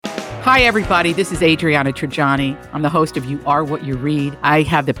Hi, everybody. This is Adriana Trajani. I'm the host of You Are What You Read. I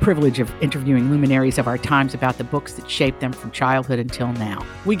have the privilege of interviewing luminaries of our times about the books that shaped them from childhood until now.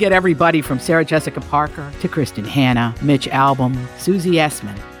 We get everybody from Sarah Jessica Parker to Kristen Hanna, Mitch Albom, Susie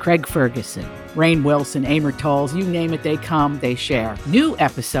Essman, Craig Ferguson, Rainn Wilson, Amor Tolls, you name it, they come, they share. New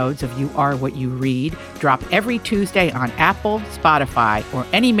episodes of You Are What You Read drop every Tuesday on Apple, Spotify, or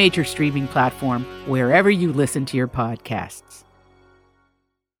any major streaming platform wherever you listen to your podcasts.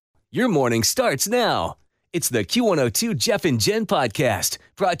 Your morning starts now. It's the Q102 Jeff and Jenn podcast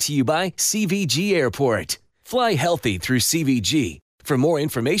brought to you by CVG Airport. Fly healthy through CVG. For more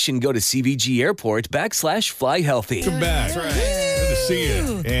information, go to CVG Airport /fly healthy. Welcome back. That's right. Good to see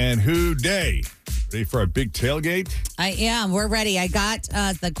you. And who day? Ready for our big tailgate? I am. We're ready. I got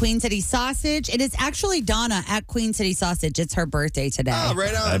the Queen City sausage. It is actually Donna at Queen City Sausage. It's her birthday today. Oh,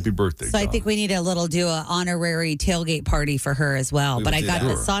 right on. Happy birthday, So I think we need do an honorary tailgate party for her as well. But I got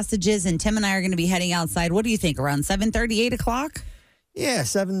the sausages, and Tim and I are going to be heading outside. What do you think? Around 7:30, 8 o'clock? Yeah,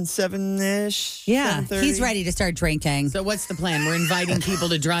 7-ish. Yeah, 7:30. he's ready to start drinking. So what's the plan? We're inviting people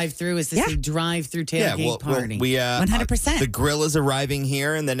to drive through. Is this a drive-through tailgate party? We 100%. The grill is arriving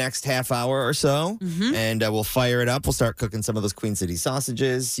here in the next half hour or so, and we'll fire it up. We'll start cooking some of those Queen City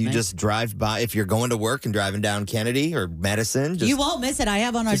sausages. You just drive by if you're going to work and driving down Kennedy or Madison. You won't miss it. I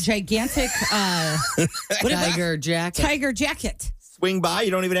have on a gigantic Tiger jacket. tiger jacket. Swing by.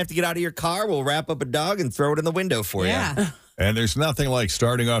 You don't even have to get out of your car. We'll wrap up a dog and throw it in the window for you. And there's nothing like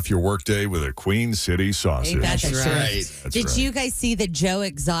starting off your workday with a Queen City sausage. That's right. That's Did right. you guys see that Joe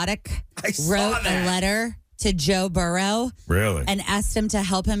Exotic saw wrote that. a letter to Joe Burrow Really? and asked him to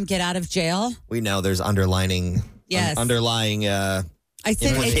help him get out of jail? We know there's underlying I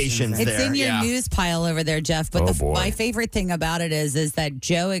said implications it's there. in your Yeah. news pile over there, Jeff. But boy. my favorite thing about it is that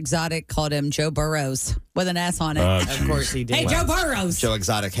Joe Exotic called him Joe Burrows with an S on it. Of course he did. Hey, Joe Burrows. Joe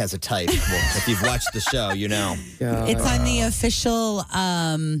Exotic has a type. Well, if you've watched the show, you know. It's on the official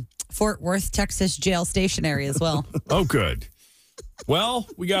Fort Worth, Texas jail stationery as well. Oh, good. Well,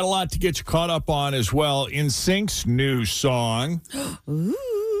 we got a lot to get you caught up on as well. InSync's new song. Ooh.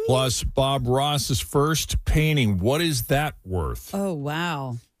 Plus Bob Ross's first painting. What is that worth? Oh,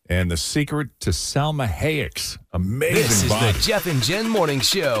 wow. And the secret to Salma Hayek's amazing This is body. the Jeff and Jenn Morning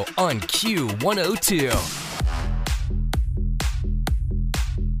Show on Q102.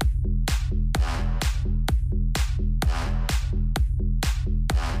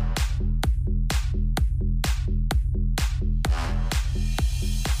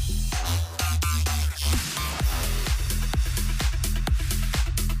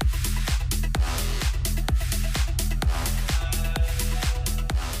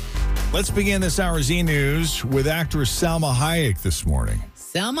 Let's begin this hour's E-News with actress Salma Hayek this morning.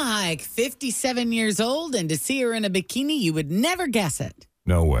 Selma Hayek, 57 years old, and to see her in a bikini, you would never guess it.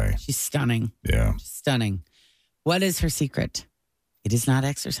 No way. She's stunning. Yeah. Stunning. What is her secret? It is not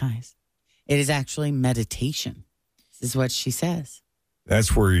exercise. It is actually meditation. This is what she says.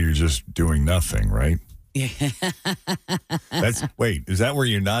 That's where you're just doing nothing, right? Yeah. Wait, is that where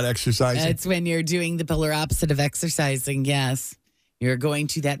you're not exercising? That's when you're doing the polar opposite of exercising, yes. You're going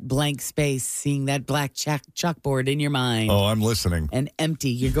to that blank space, seeing that black chalkboard in your mind. Oh, I'm listening. And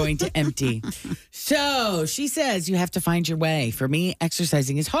empty. You're going to empty. So she says you have to find your way. For me,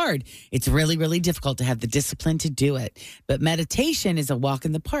 exercising is hard. It's really, really difficult to have the discipline to do it. But meditation is a walk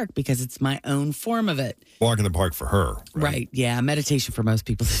in the park because it's my own form of it. Walk in the park for her. Right. Yeah. Meditation for most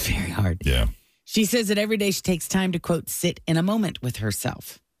people is very hard. Yeah. She says that every day she takes time to, quote, sit in a moment with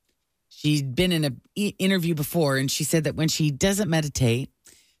herself. She'd been in an interview before, and she said that when she doesn't meditate,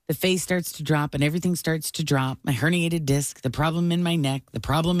 the face starts to drop and everything starts to drop. My herniated disc, the problem in my neck, the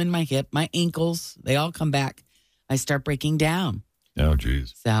problem in my hip, my ankles, they all come back. I start breaking down. Oh,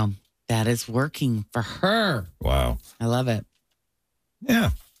 geez. So that is working for her. Wow. I love it.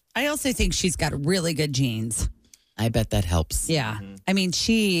 Yeah. I also think she's got really good genes. I bet that helps. Yeah. I mean,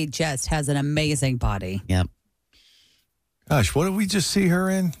 she just has an amazing body. Yep. Gosh, what did we just see her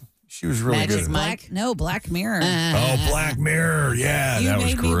in? She was really Magic good. Mike. Black Mirror. Oh, Black Mirror. Yeah, You that was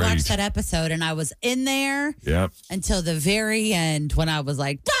made me watch great. that episode, and I was in there Yep. until the very end when I was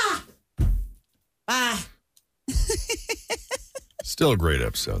like, ah. Still a great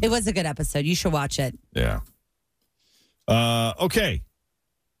episode. It was a good episode. You should watch it. Yeah. Okay.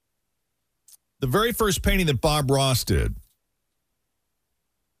 The very first painting that Bob Ross did,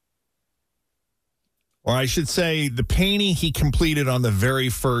 or I should say the painting he completed on the very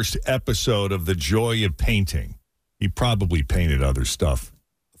first episode of The Joy of Painting. He probably painted other stuff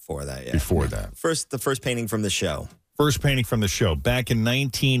Before that, yeah. before that. The first painting from the show. First painting from the show back in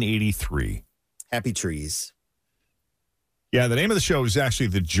 1983. Happy Trees. Yeah, the name of the show is actually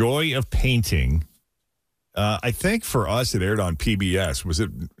The Joy of Painting. I think for us, it aired on PBS. Was it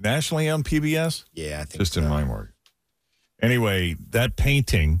nationally on PBS? Yeah, I think Just so. in my mark. Anyway, that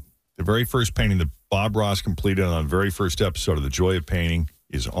painting, the very first painting that Bob Ross completed on the very first episode of The Joy of Painting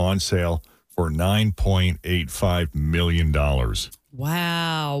is on sale for $9.85 million.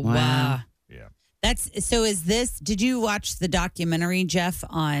 Wow. Yeah. Did you watch the documentary, Jeff,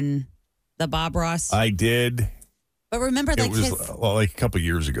 on the Bob Ross? I did. But remember, It was like a couple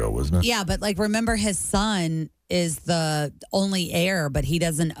years ago, wasn't it? Yeah, but remember his son is the only heir, but he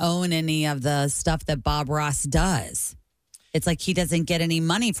doesn't own any of the stuff that Bob Ross does. It's like he doesn't get any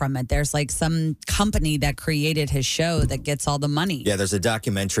money from it. There's some company that created his show that gets all the money. Yeah, there's a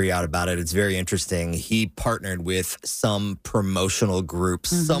documentary out about it. It's very interesting. He partnered with some promotional group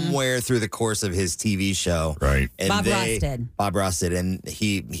somewhere through the course of his TV show. Right. And Bob Ross did. And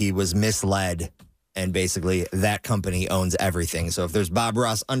he was misled. And basically, that company owns everything. So if there's Bob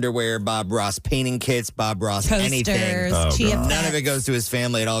Ross underwear, Bob Ross painting kits, Bob Ross anything, none of it goes to his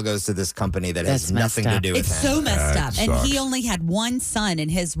family. It all goes to this company that has nothing to do with him. It's so messed up. Sucks. And he only had one son,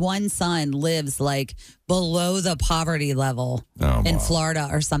 and his one son lives below the poverty level in Florida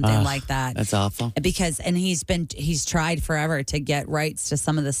or something like that. That's awful. Because he's tried forever to get rights to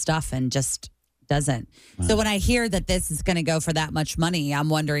some of the stuff and just doesn't. Wow. So when I hear that this is going to go for that much money, I'm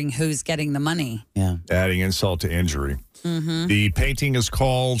wondering who's getting the money. Yeah. Adding insult to injury. Mm-hmm. The painting is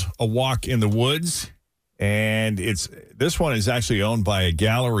called A Walk in the Woods, and this one is actually owned by a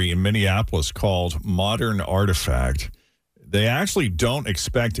gallery in Minneapolis called Modern Artifact. They actually don't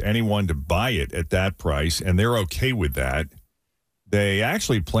expect anyone to buy it at that price, and they're okay with that. They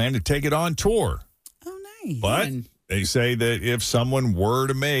actually plan to take it on tour. Oh, nice. But they say that if someone were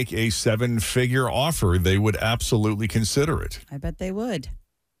to make a 7-figure offer, they would absolutely consider it. I bet they would.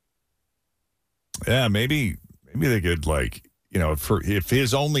 Yeah, maybe they could if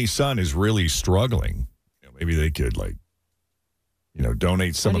his only son is really struggling, maybe they could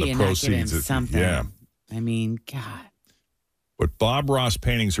donate some of the proceeds. Something. Yeah. I mean, God. But Bob Ross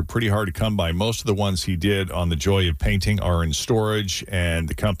paintings are pretty hard to come by. Most of the ones he did on The Joy of Painting are in storage, and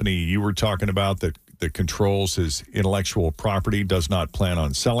the company you were talking about that controls his intellectual property does not plan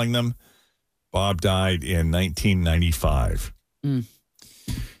on selling them. Bob died in 1995.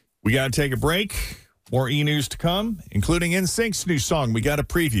 We got to take a break. More E-News to come, including NSYNC's new song. We got a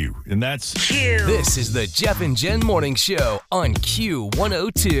preview, and that's Q. This is the Jeff and Jen Morning Show on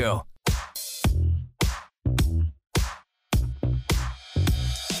Q102.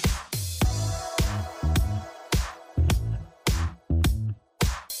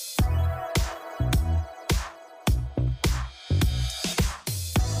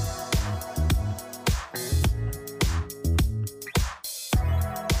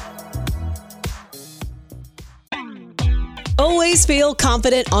 Always feel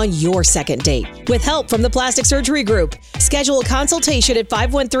confident on your second date. With help from the Plastic Surgery Group. Schedule a consultation at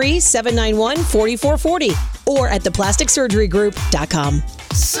 513-791-4440 or at theplasticsurgerygroup.com.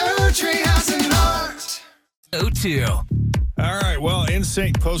 Surgery has an art. 02. all right. Well,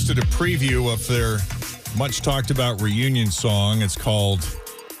 NSYNC posted a preview of their much talked about reunion song. It's called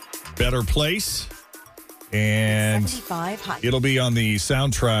Better Place. And it'll be on the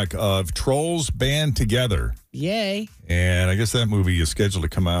soundtrack of Trolls Band Together. Yay. And I guess that movie is scheduled to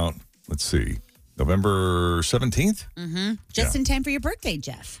come out, let's see, November 17th? Mm-hmm. Just in time for your birthday,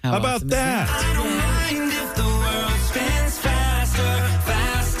 Jeff. How about awesome that? I don't mind if the world spins faster,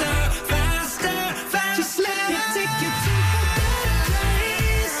 faster, faster, faster. Just let me take you to a better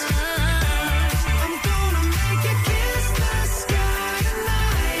place. I'm gonna make you kiss the sky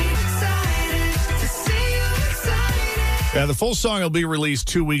tonight. Excited to see you excited. Yeah, the full song will be released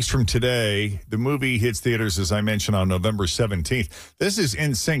 2 weeks from today. The movie hits theaters, as I mentioned, on November 17th. This is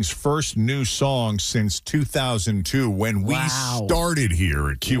NSYNC's first new song since 2002 when we started here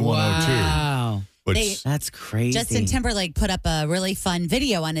at Q102. Wow. Which, That's crazy. Justin Timberlake put up a really fun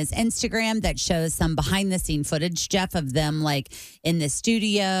video on his Instagram that shows some behind the scene footage, Jeff, of them in the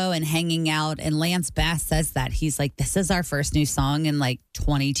studio and hanging out. And Lance Bass says that he's like, this is our first new song in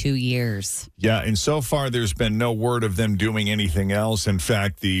 22 years. yeah, and so far there's been no word of them doing anything else. In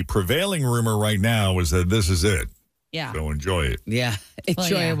fact, the prevailing rumor right now is that this is it. Yeah. So enjoy it. Yeah.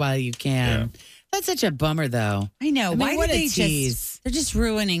 Enjoy yeah. it while you can. Yeah. That's such a bummer, though. I know. I mean, Why what do a they tease. they're just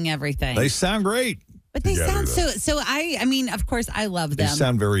ruining everything. They sound great. But they together, sound though. I mean, of course, I love They them.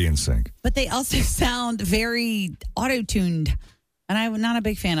 sound very in sync. But they also sound very auto-tuned. And I'm not a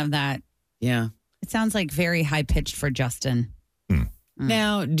big fan of that. Yeah. It sounds very high-pitched for Justin.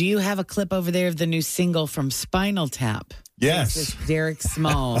 Now, do you have a clip over there of the new single from Spinal Tap? Yes. Bassist Derek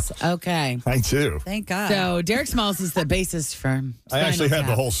Smalls. Okay. I do. Thank God. So Derek Smalls is the bassist for I actually Spinal have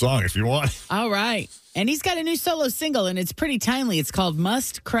the Tap. whole song if you want. All right. And he's got a new solo single, and it's pretty timely. It's called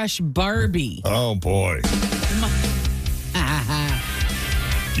Must Crush Barbie. Oh, boy.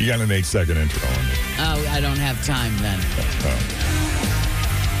 You got an 8-second intro on it. Oh, I don't have time then.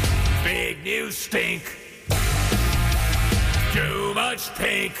 Big new stink. Too much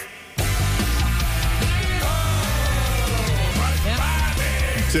pink.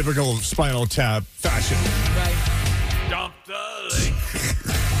 Typical Spinal Tap fashion. Right. Dump the link.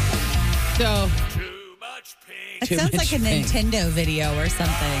 So, Too much pink. it too sounds much like a pink. Nintendo video or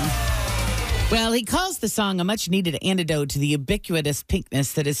something. well, he calls the song a much needed antidote to the ubiquitous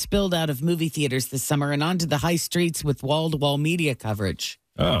pinkness that has spilled out of movie theaters this summer and onto the high streets with wall-to-wall media coverage.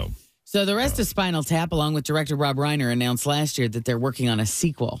 Oh. So the rest of Spinal Tap, along with director Rob Reiner, announced last year that they're working on a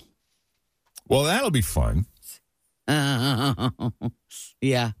sequel. Well, that'll be fun.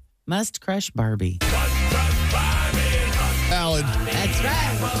 Yeah. Must Crush Barbie. Alan. That's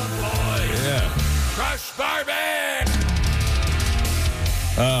right. Yeah. Crush Barbie.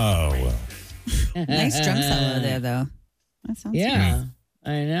 Oh, well. Nice drum solo there, though. That sounds Yeah,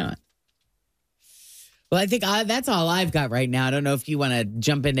 I know. Well, I think that's all I've got right now. I don't know if you want to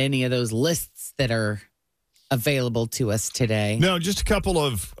jump into any of those lists that are available to us today. No, just a couple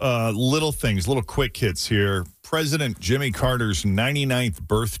of little things, little quick hits here. President Jimmy Carter's 99th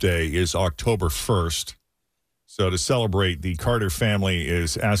birthday is October 1st. So to celebrate, the Carter family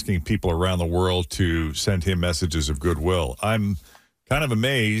is asking people around the world to send him messages of goodwill. I'm kind of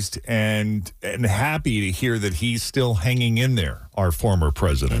amazed and happy to hear that he's still hanging in there, our former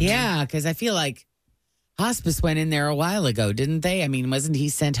president. Yeah, because I feel like hospice went in there a while ago, didn't they? I mean, wasn't he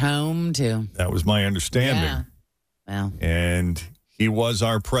sent home to? That was my understanding. Yeah. Well, And he was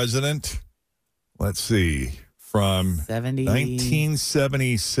our president, let's see, from 70.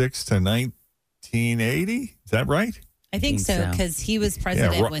 1976 to 1980. Is that right? I think think so, so. because he was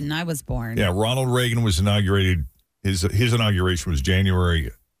president Ro- when I was born. Yeah, Ronald Reagan was inaugurated. His inauguration was January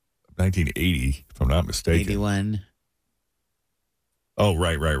 1980, if I'm not mistaken. 81. Oh,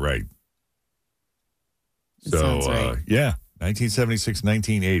 right. That sounds right. Yeah, 1976,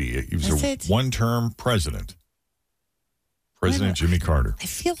 1980. He was That's a it. one-term president. President Jimmy Carter. I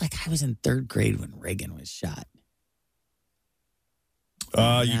feel like I was in third grade when Reagan was shot.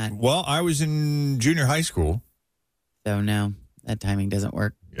 Not- Well, I was in junior high school. So no, that timing doesn't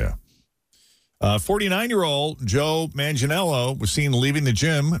work. Yeah. 49-year-old Joe Manganiello was seen leaving the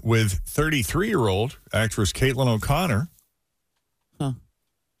gym with 33-year-old actress Caitlin O'Connor.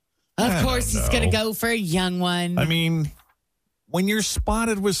 Of I course, don't he's going to know. go for a young one. I mean, when you're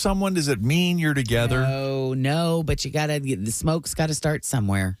spotted with someone, does it mean you're together? No, but you got to, the smoke's got to start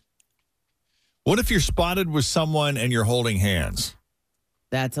somewhere. What if you're spotted with someone and you're holding hands?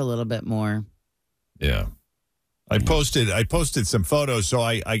 That's a little bit more. Yeah. I posted some photos, so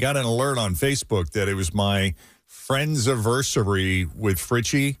I got an alert on Facebook that it was my friend's anniversary with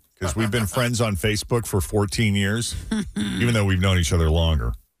Fritchie, because we've been friends on Facebook for 14 years, even though we've known each other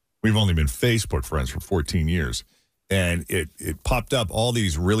longer. We've only been Facebook friends for 14 years. And it popped up all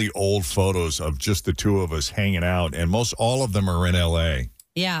these really old photos of just the two of us hanging out, and most all of them are in L.A.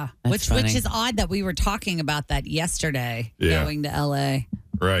 Yeah, That's which funny. is odd that we were talking about that yesterday, Yeah. going to L.A.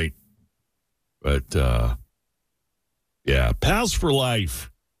 Right. But, yeah, pals for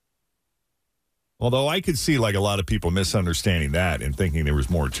life. Although I could see like a lot of people misunderstanding that and thinking there was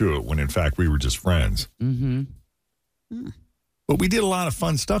more to it when in fact we were just friends. Mm-hmm. But we did a lot of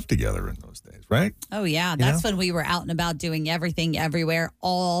fun stuff together in those days, right? Oh, yeah. That's when we were out and about doing everything, everywhere,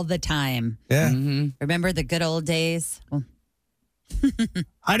 all the time. Yeah. Mm-hmm. Remember the good old days? Well,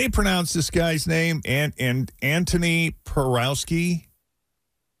 How do you pronounce this guy's name? And Anthony Porowski?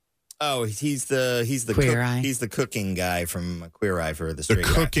 Oh, he's the Queer Eye. He's the cooking guy from Queer Eye for the The Straight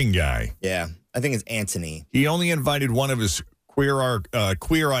Guy. cooking guy. Yeah, I think it's Anthony. He only invited one of his Queer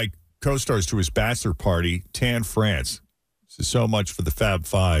Eye co-stars to his bachelor party, Tan France. This is so much for the Fab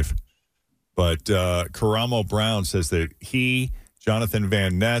Five. But Karamo Brown says that he, Jonathan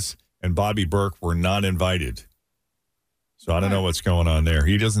Van Ness, and Bobby Burke were not invited. So I don't know what's going on there.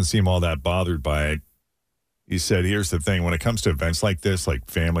 He doesn't seem all that bothered by it. He said, here's the thing. When it comes to events like this, like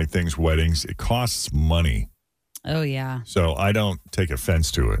family things, weddings, it costs money. oh, yeah. So I don't take offense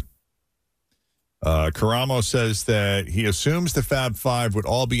to it. Karamo says that he assumes the Fab Five would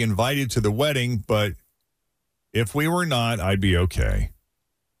all be invited to the wedding, but if we were not, I'd be okay.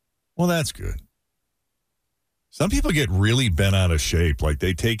 Well, that's good. Some people get really bent out of shape. Like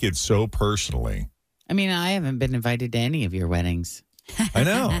they take it so personally. I mean, I haven't been invited to any of your weddings. I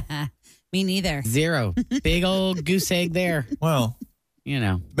know. Me neither. 0. Big old goose egg there. Well,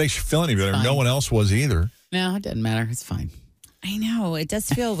 makes you feel any better. Fine. No one else was either. No, it doesn't matter. It's fine. I know. It does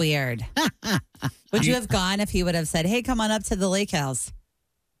feel weird. Would you have gone if he would have said, hey, come on up to the lake house?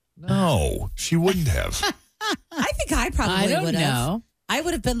 No, she wouldn't have. I think I probably I don't would have. know. I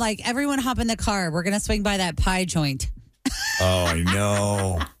would have been like, everyone hop in the car. We're going to swing by that pie joint. Oh, I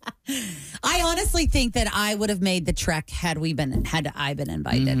know. I honestly think that I would have made the trek had I been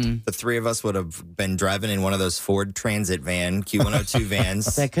invited. The three of us would have been driving in one of those Ford Transit Q102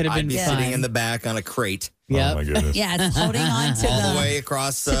 vans. That could have I'd been be fun. sitting in the back on a crate. Yep. Oh, my goodness. Yes, holding on to all the way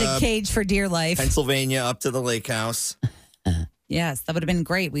across to the cage for dear life. Pennsylvania up to the lake house. Yes, that would have been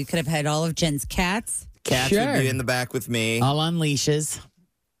great. We could have had all of Jen's cats. Cats Sure. would be in the back with me. All on leashes.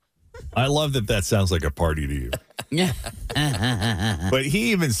 I love that sounds like a party to you. Yeah. But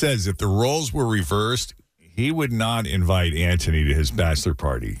he even says if the roles were reversed, he would not invite Anthony to his bachelor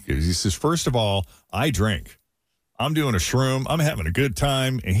party. Because he says, first of all, I drink. I'm doing a shroom. I'm having a good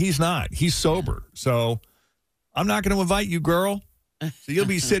time. And he's not. He's sober. So I'm not going to invite you, girl. So you'll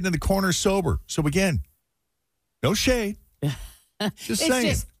be sitting in the corner sober. So again, no shade. Just saying.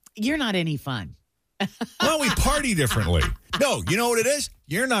 It's just, you're not any fun. Well, we party differently. No, you know what it is?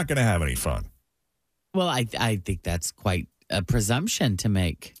 You're not going to have any fun. Well, I think that's quite a presumption to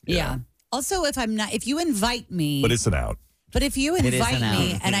make. Yeah. Also, if you invite me, But it's an out. but if you is invite an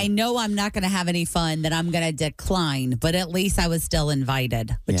me out. and I know I'm not going to have any fun, then I'm going to decline. But at least I was still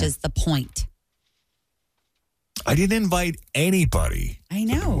invited, which Yeah. is the point. I didn't invite anybody. I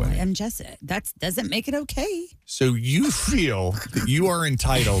know. I'm just that doesn't make it okay. So you feel that you are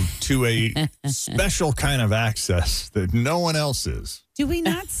entitled to a special kind of access that no one else is. Do we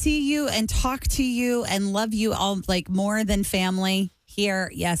not see you and talk to you and love you all like more than family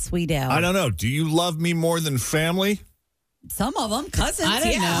here? Yes, we do. I don't know. Do you love me more than family? Some of them cousins. I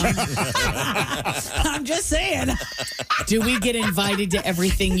don't know. I'm just saying. Do we get invited to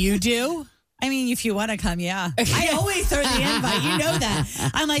everything you do? I mean, if you want to come, yeah. I always throw the invite. You know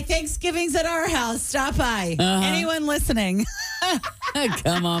that. I'm like, Thanksgiving's at our house. Stop by. Anyone listening?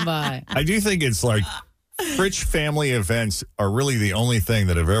 Come on by. I do think it's like rich family events are really the only thing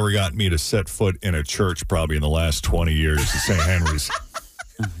that have ever gotten me to set foot in a church probably in the last 20 years at St. Henry's.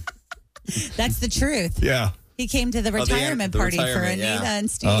 That's the truth. Yeah. He came to the retirement the party for retirement, Anita yeah. and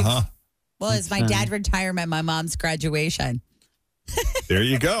Steve. Well, it's my dad's retirement, my mom's graduation. There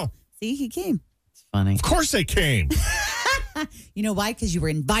you go. See, he came. It's funny. Of course they came. You know why? Because you were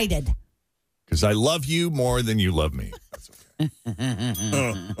invited. Because I love you more than you love me.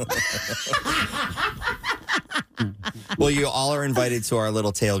 Well, you all are invited to our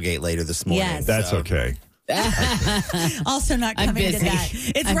little tailgate later this morning. Yes. That's okay. Also not I'm coming to busy. that.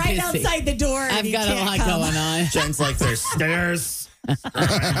 It's I'm right busy. outside the door. and I've you got a can't lot come. going on. Jen's like, there's stairs. Come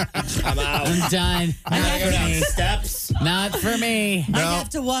out. I'm done. I Not gotta for go down me. steps. Not for me. I have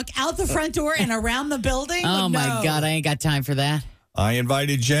to walk out the front door and around the building. Oh, my No. God. I ain't got time for that. I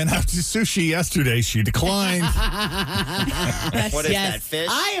invited Jen out to sushi yesterday. She declined. What is Yes. that, fish?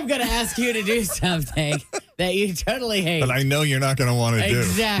 I am going to ask you to do something that you totally hate. But I know you're not going to want to do.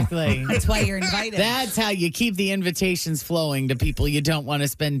 Exactly. That's why you're invited. That's how you keep the invitations flowing to people you don't want to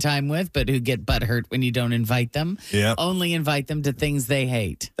spend time with, but who get butthurt when you don't invite them. Yep. Only invite them to things they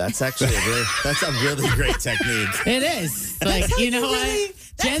hate. That's actually that's a really great technique. It is. Like, how you know you what? really-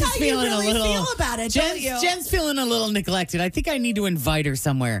 that's Jen's how you feeling really a little feel about it, don't you? Jen's feeling a little neglected. I think I need to invite her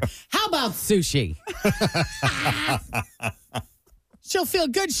somewhere. How about sushi? She'll feel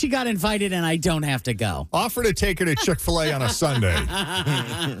good she got invited and I don't have to go. Offer to take her to Chick-fil-A on a Sunday.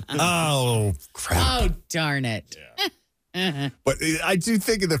 Oh, crap. Oh, darn it. But I do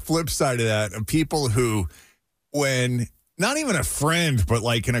think of the flip side of that, of people who, when not even a friend, but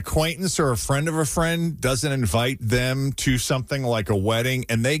like an acquaintance or a friend of a friend doesn't invite them to something like a wedding,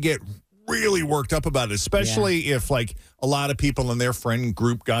 and they get really worked up about it, especially if like a lot of people in their friend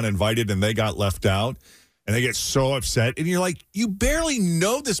group got invited and they got left out. And they get so upset. And you're like, you barely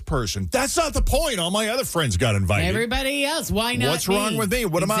know this person. That's not the point. All my other friends got invited. Everybody else, why not What's me? wrong with me?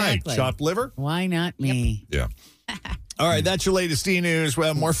 What Exactly. am I? Chopped liver? Why not me? Yeah. All right, that's your latest E-News. We'll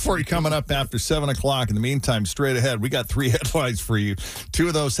have more for you coming up after 7 o'clock. In the meantime, straight ahead, we got 3 headlines for you. 2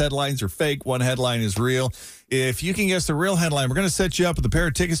 of those headlines are fake. 1 headline is real. If you can guess the real headline, we're going to set you up with a pair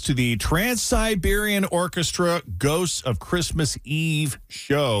of tickets to the Trans-Siberian Orchestra Ghosts of Christmas Eve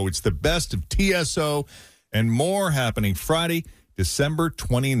show. It's the best of TSO and more, happening Friday, December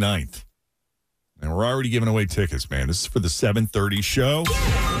 29th. And we're already giving away tickets, man. This is for the 7:30 show.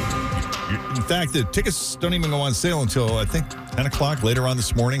 In fact, the tickets don't even go on sale until, I think, 10 o'clock later on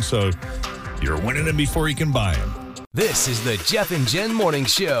this morning. So you're winning them before you can buy them. This is the Jeff and Jen Morning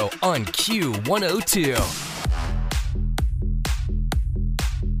Show on Q102.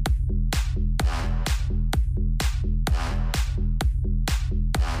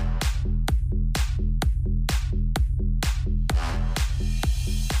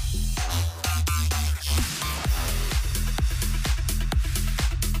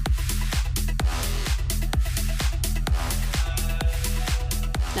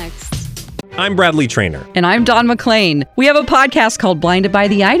 Next. I'm Bradley Trainer. And I'm Don McClain. We have a podcast called Blinded by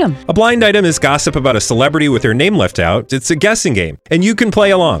the Item. A blind item is gossip about a celebrity with their name left out. It's a guessing game, and you can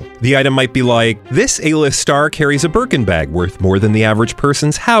play along. The item might be like, this A-list star carries a Birkin bag worth more than the average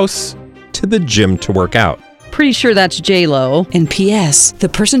person's house to the gym to work out. Pretty sure that's J-Lo. And P.S. the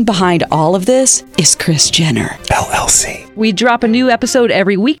person behind all of this is Kris Jenner, LLC. We drop a new episode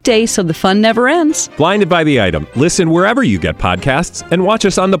every weekday so the fun never ends. Blinded by the Item. Listen wherever you get podcasts and watch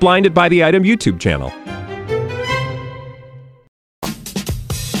us on the Blinded by the Item YouTube channel.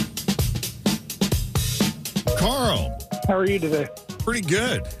 Carl. How are you today? Pretty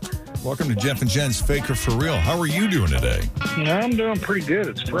good. Welcome to Jeff and Jen's Faker for Real. How are you doing today? I'm doing pretty good.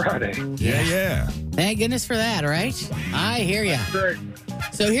 It's Friday. Yeah. Thank goodness for that, right? I hear you. Great.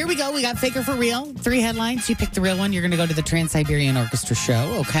 So here we go. We got Faker for Real. 3 headlines. You pick the real one. You're going to go to the Trans-Siberian Orchestra show,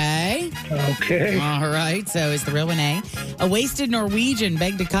 okay? Okay. All right. So is the real one A? A wasted Norwegian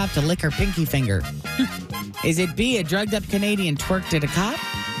begged a cop to lick her pinky finger. Is it B, a drugged-up Canadian twerked at a cop?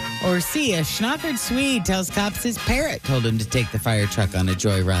 Or C, a schnockered Swede tells cops his parrot told him to take the fire truck on a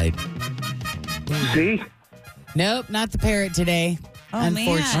joyride? See? Nope, not the parrot today. Oh,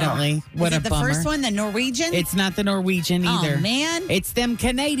 unfortunately. man. What Is a it the bummer. first one, the Norwegian? It's not the Norwegian either. Oh, man. It's them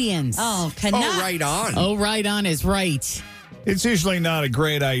Canadians. Oh, Canuck. Oh, right on. Oh, right on is right. It's usually not a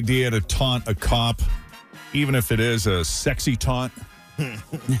great idea to taunt a cop, even if it is a sexy taunt.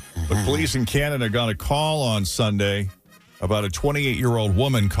 But police in Canada got a call on Sunday about a 28-year-old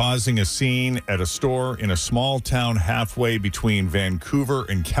woman causing a scene at a store in a small town halfway between Vancouver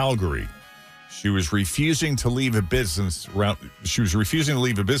and Calgary. She was refusing to leave a business around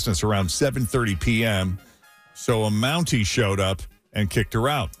 7:30 p.m. So a Mountie showed up and kicked her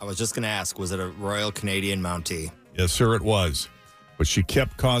out. I was just going to ask, was it a Royal Canadian Mountie? Yes, sir, it was. But she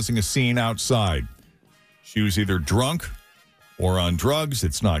kept causing a scene outside. She was either drunk or on drugs.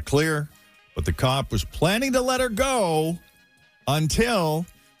 It's not clear. But the cop was planning to let her go until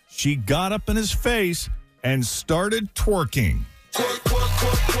she got up in his face and started twerking.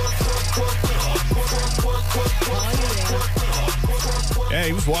 Yeah,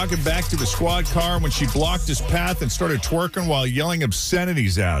 he was walking back to the squad car when she blocked his path and started twerking while yelling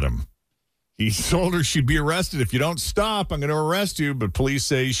obscenities at him. He told her she'd be arrested. If you don't stop, I'm going to arrest you. But police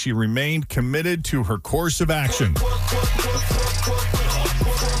say she remained committed to her course of action.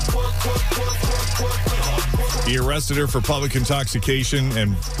 He arrested her for public intoxication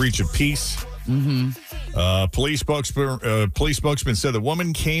and breach of peace. Police spokesman said the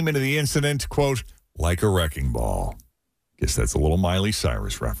woman came into the incident, quote, like a wrecking ball. Guess that's a little Miley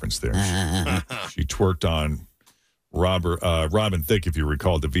Cyrus reference there. She twerked on Robin Thicke, if you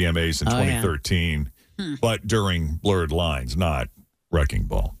recall, the VMAs in 2013, but during Blurred Lines, not Wrecking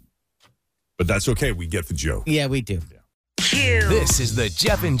Ball. But that's okay. We get the joke. Yeah, we do. Yeah. This is the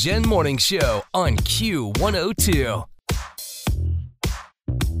Jeff and Jen Morning Show on Q102.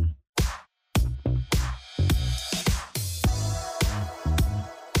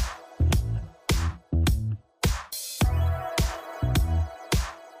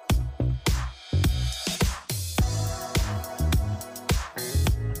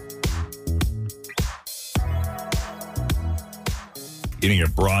 Eating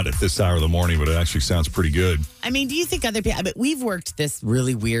it broad at this hour of the morning, but it actually sounds pretty good. I mean, do you think other people, I mean, we've worked this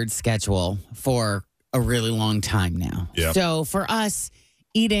really weird schedule for a really long time now. Yep. So for us,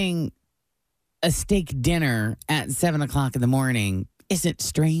 eating a steak dinner at 7 o'clock in the morning isn't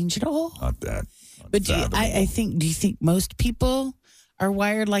strange at all. Not that. But do you think most people are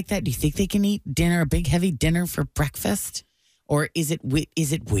wired like that? Do you think they can eat dinner, a big heavy dinner for breakfast? Or is it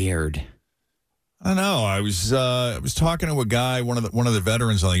weird? I don't know. I was talking to a guy, one of the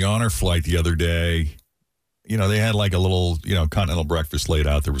veterans on the honor flight the other day. You know, they had like a little, continental breakfast laid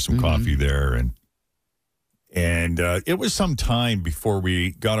out. There was some coffee there, and it was some time before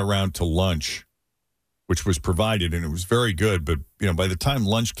we got around to lunch, which was provided, and it was very good. But by the time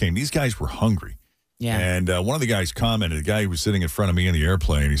lunch came, these guys were hungry. Yeah. And one of the guys commented, the guy who was sitting in front of me in the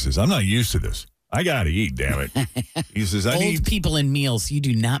airplane, he says, "I'm not used to this. I got to eat, damn it." He says, old people and meals. You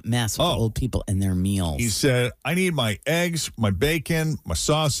do not mess with old people and their meals. He said, "I need my eggs, my bacon, my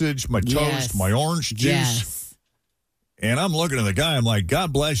sausage, my toast, my orange juice." Yes. And I'm looking at the guy. I'm like,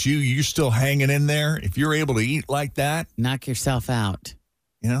 God bless you. You're still hanging in there. If you're able to eat like that. Knock yourself out.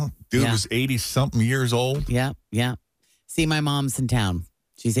 Dude was 80-something years old. Yeah. See, my mom's in town.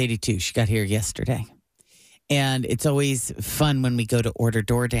 She's 82. She got here yesterday. And it's always fun when we go to order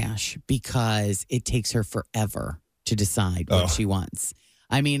DoorDash because it takes her forever to decide what she wants.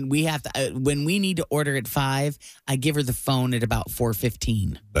 I mean, we have to, when we need to order at 5, I give her the phone at about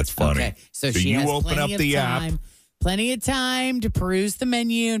 4:15. That's funny. Okay. So she has open up the app. Plenty of time to peruse the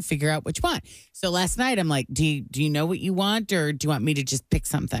menu and figure out what you want. So last night, I'm like, do you know what you want, or do you want me to just pick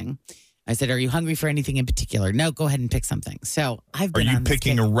something? I said, are you hungry for anything in particular? No, go ahead and pick something. So I've been Are you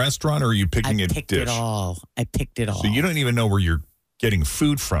picking a restaurant, or are you picking a dish? I picked it all. So you don't even know where you're getting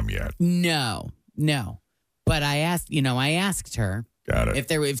food from yet. No. But I asked her. Got it.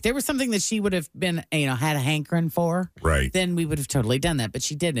 If there was something that she would have been, had a hankering for, right, then we would have totally done that. But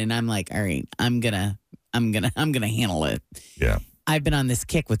she didn't. And I'm like, all right, I'm gonna handle it. Yeah. I've been on this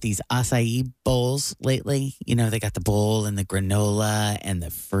kick with these acai bowls lately. They got the bowl and the granola and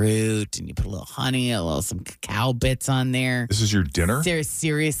the fruit, and you put a little honey, some cacao bits on there. This is your dinner? There's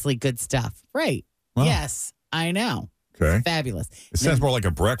seriously good stuff. Right. Oh. Yes, I know. Okay. It's fabulous. It sounds more like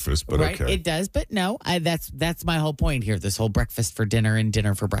a breakfast, but right, okay. It does, but no, that's my whole point here. This whole breakfast for dinner and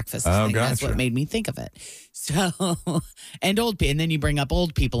dinner for breakfast thing. Gotcha. That's what made me think of it. So, and then you bring up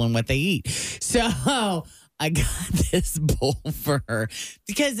old people and what they eat. So I got this bowl for her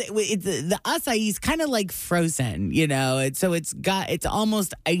because the acai is kind of like frozen, so it's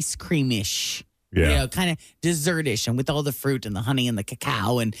almost ice creamish. Yeah. Kind of dessertish, and with all the fruit and the honey and the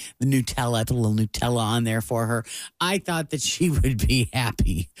cacao and the Nutella, I put a little Nutella on there for her. I thought that she would be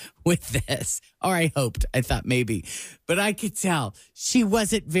happy with this, or I thought maybe, but I could tell she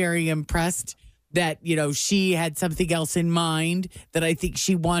wasn't very impressed that, she had something else in mind, that I think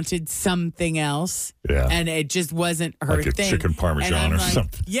she wanted something else. Yeah. And it just wasn't her like a thing. chicken parmesan or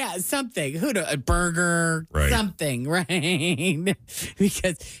something. Yeah, something. A burger, right. Something, right?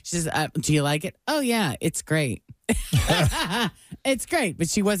 Because she says, do you like it? Oh, yeah, it's great. It's great. But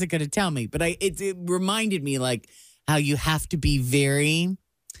she wasn't going to tell me. But it reminded me like how you have to be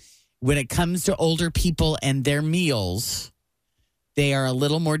when it comes to older people and their meals, they are a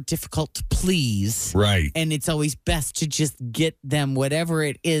little more difficult to please. Right. And it's always best to just get them whatever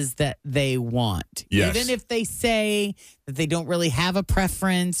it is that they want. Yes. Even if they say that they don't really have a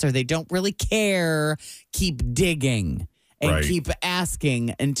preference or they don't really care, keep digging and keep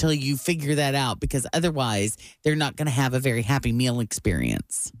asking until you figure that out, because otherwise they're not going to have a very happy meal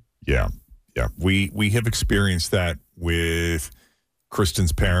experience. Yeah. Yeah. We have experienced that with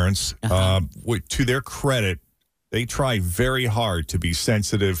Kristen's parents. To their credit, they try very hard to be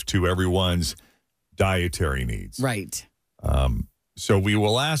sensitive to everyone's dietary needs. Right. So we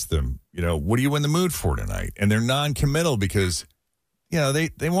will ask them, what are you in the mood for tonight? And they're non-committal because, they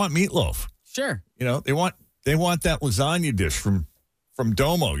want meatloaf. Sure. They want that lasagna dish from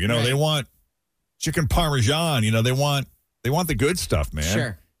Domo. Right. They want chicken parmesan. They want the good stuff, man.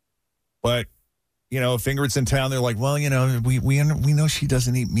 Sure. But if Ingrid's in town, they're like, well, we know she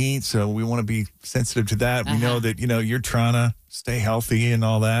doesn't eat meat, so we want to be sensitive to that. We know that, you're trying to stay healthy and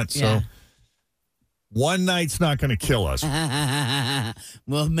all that. So one night's not going to kill us.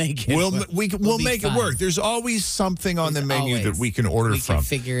 We'll make it. We'll make it work. There's always something on the menu that we can order from. We can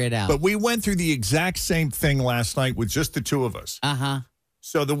figure it out. But we went through the exact same thing last night with just the two of us.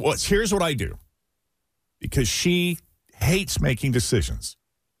 So here's what I do, because she hates making decisions.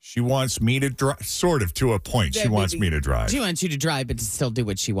 She wants me to drive, sort of to a point. She wants me to drive. She wants you to drive, but to still do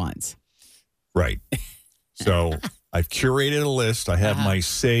what she wants. Right. So I've curated a list. I have my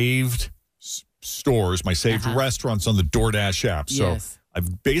saved stores, my saved restaurants on the DoorDash app. So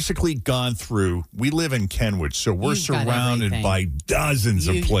I've basically gone through. We live in Kenwood, so we're surrounded by dozens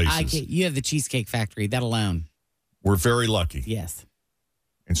of places. You have the Cheesecake Factory, that alone. We're very lucky. Yes.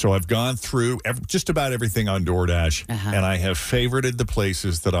 And so I've gone through just about everything on DoorDash, and I have favorited the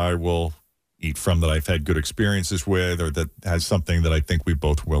places that I will eat from, that I've had good experiences with, or that has something that I think we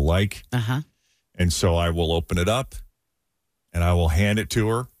both will like. And so I will open it up, and I will hand it to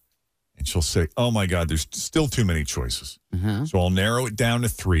her, and she'll say, oh, my God, there's still too many choices. So I'll narrow it down to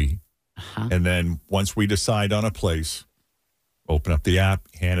 3, and then once we decide on a place, open up the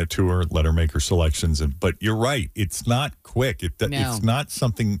app, hand it to her, let her make her selections. But you're right. It's not quick. It's not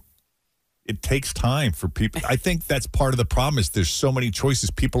something, it takes time for people. I think that's part of the problem is there's so many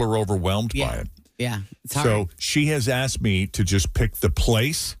choices. People are overwhelmed by it. Yeah. It's hard. So she has asked me to just pick the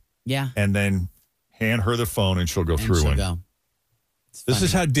place and then hand her the phone and she'll go through. This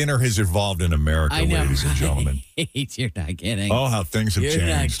is how dinner has evolved in America, ladies and gentlemen. You're not kidding. Oh, how things have changed.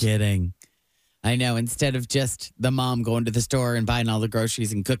 You're not kidding. I know. Instead of just the mom going to the store and buying all the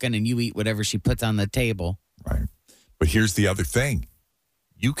groceries and cooking, and you eat whatever she puts on the table. Right. But here's the other thing.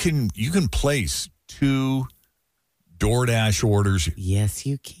 You can place 2 DoorDash orders. Yes,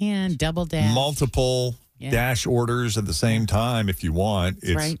 you can. Double dash. Multiple dash orders at the same time if you want.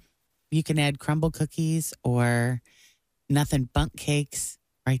 That's right. You can add crumble cookies or nothing bunk cakes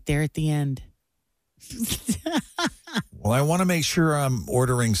right there at the end. Well, I want to make sure I'm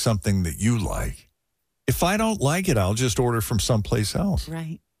ordering something that you like. If I don't like it, I'll just order from someplace else.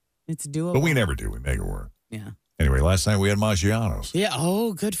 Right. It's doable. But we never do. We make it work. Yeah. Anyway, last night we had Maggiano's. Yeah.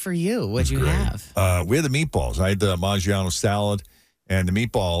 Oh, good for you. What'd you have? We had the meatballs. I had the Maggiano salad and the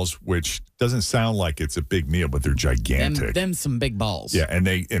meatballs, which doesn't sound like it's a big meal, but they're gigantic. Them some big balls. Yeah, and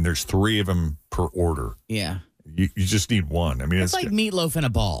there's 3 of them per order. Yeah. You just need one. I mean, it's like meatloaf in a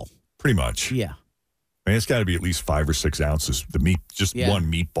ball. Pretty much. Yeah. I mean, it's got to be at least 5 or 6 ounces. The meat, just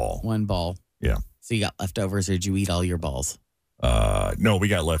one meatball. One ball. Yeah. So you got leftovers, or did you eat all your balls? No, we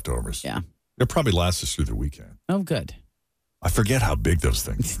got leftovers. Yeah. They'll probably last us through the weekend. Oh, good. I forget how big those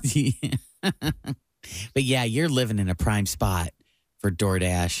things are. But yeah, you're living in a prime spot for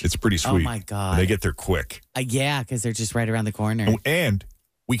DoorDash. It's pretty sweet. Oh, my God. And they get there quick. Yeah, because they're just right around the corner. Oh, and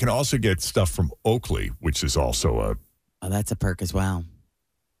we can also get stuff from Oakley, which is also that's a perk as well.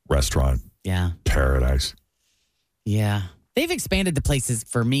 Restaurant. Yeah. Paradise. Yeah. They've expanded the places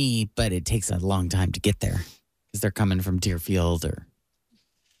for me, but it takes a long time to get there because they're coming from Deerfield or.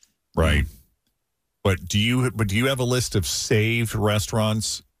 Right. But do you have a list of saved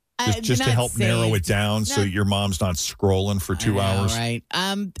restaurants just to help narrow it down so your mom's not scrolling for 2 hours? Right.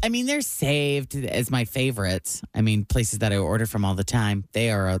 I mean, they're saved as my favorites. I mean, places that I order from all the time.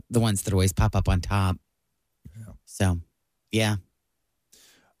 They are the ones that always pop up on top. Yeah. So, yeah.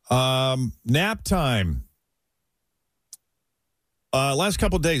 Nap time. Last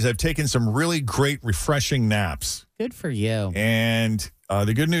couple of days, I've taken some really great, refreshing naps. Good for you. And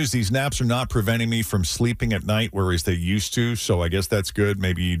the good news, these naps are not preventing me from sleeping at night, whereas they used to. So I guess that's good.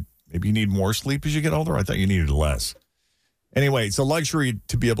 Maybe you need more sleep as you get older. I thought you needed less. Anyway, it's a luxury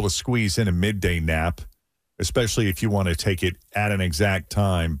to be able to squeeze in a midday nap, especially if you want to take it at an exact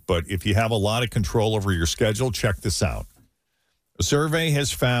time. But if you have a lot of control over your schedule, check this out. A survey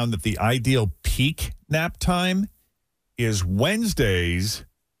has found that the ideal peak nap time is Wednesdays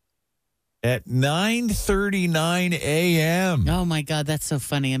at 9:39 a.m. Oh, my God. That's so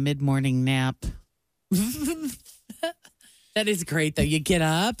funny. A mid-morning nap. That is great, though. You get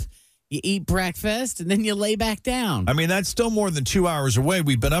up, you eat breakfast, and then you lay back down. I mean, that's still more than 2 hours away.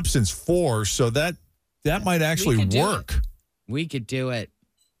 We've been up since 4, so that might actually work. We could do it.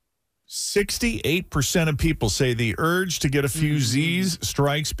 68% of people say the urge to get a few Z's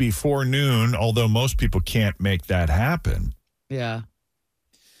strikes before noon, although most people can't make that happen. Yeah.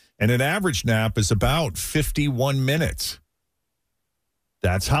 And an average nap is about 51 minutes.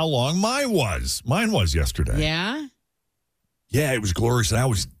 That's how long mine was. Mine was yesterday. Yeah? Yeah, it was glorious. And I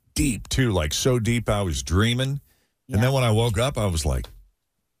was deep, too, like so deep I was dreaming. Yeah. And then when I woke up, I was like,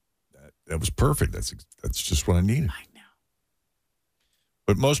 that was perfect. That's just what I needed. I know.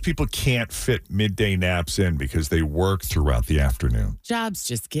 But most people can't fit midday naps in because they work throughout the afternoon. Jobs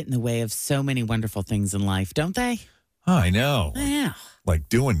just get in the way of so many wonderful things in life, don't they? I know. Yeah. Like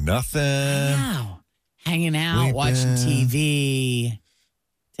doing nothing. Wow. Hanging out, Sleeping. watching TV,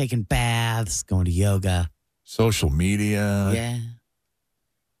 taking baths, going to yoga. Social media. Yeah.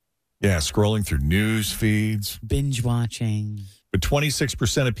 Yeah, scrolling through news feeds. Binge watching. But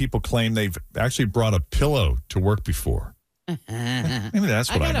 26% of people claim they've actually brought a pillow to work before. Maybe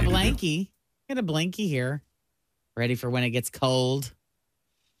that's what I got need a blankie. to do. I got a blankie here. Ready for when it gets cold.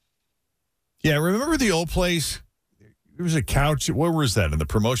 Yeah, remember the old place? There was a couch. Where was that? In the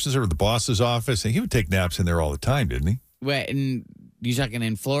promotions or the boss's office? And he would take naps in there all the time, didn't he? Wait, and you talking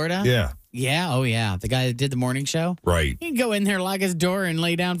in Florida? Yeah. Yeah. Oh, yeah. The guy that did the morning show? Right. He can go in there, lock his door, and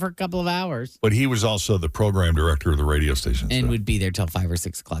lay down for a couple of hours. But he was also the program director of the radio station. And would be there till 5 or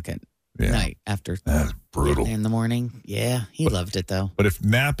 6 o'clock at night after. That's brutal. In the morning. Yeah. He loved it, though. But if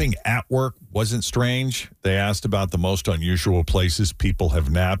napping at work wasn't strange, they asked about the most unusual places people have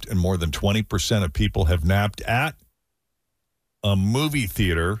napped, and more than 20% of people have napped at a movie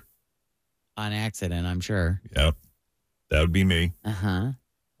theater. On accident, I'm sure. Yep. That would be me. Uh-huh.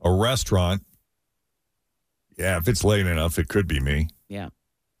 A restaurant. Yeah, if it's late enough, it could be me. Yeah.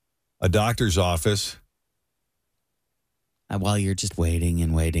 A doctor's office. While you're just waiting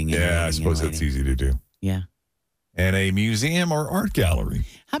and waiting and yeah, waiting I suppose that's easy to do. Yeah. And a museum or art gallery.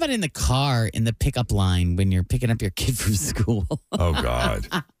 How about in the car in the pickup line when you're picking up your kid from school? Oh, God.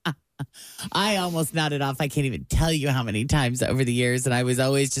 I almost nodded off. I can't even tell you how many times over the years. And I was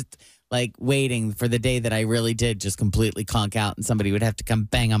always just like waiting for the day that I really did just completely conk out and somebody would have to come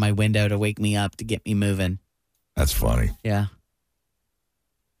bang on my window to wake me up to get me moving. That's funny. Yeah.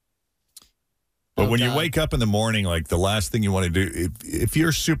 But when you wake up in the morning, like the last thing you want to do, if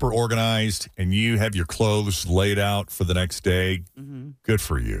you're super organized and you have your clothes laid out for the next day, good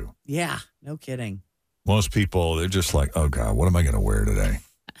for you. Yeah, no kidding. Most people, they're just like, oh, God, what am I going to wear today?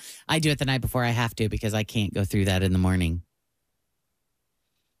 I do it the night before I have to because I can't go through that in the morning.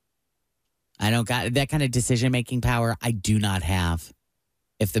 I don't got that kind of decision-making power. I do not have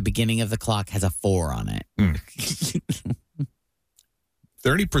if the beginning of the clock has a 4 on it.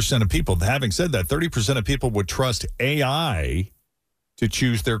 30% of people, having said that, 30% of people would trust AI to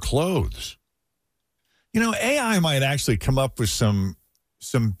choose their clothes. You know, AI might actually come up with some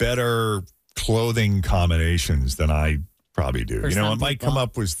better clothing combinations than I probably do. You know, it might come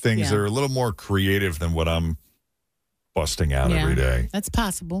up with things that are a little more creative than what I'm busting out every day. That's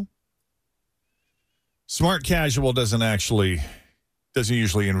possible. Smart casual doesn't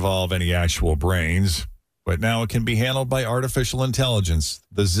usually involve any actual brains, but now it can be handled by artificial intelligence.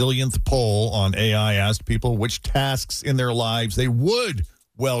 The zillionth poll on AI asked people which tasks in their lives they would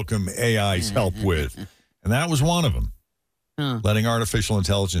welcome AI's help with. And that was one of them. Letting artificial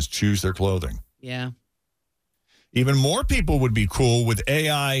intelligence choose their clothing. Yeah. Even more people would be cool with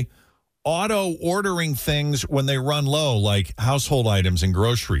AI auto-ordering things when they run low, like household items and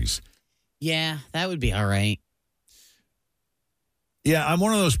groceries. Yeah, that would be all right. Yeah, I'm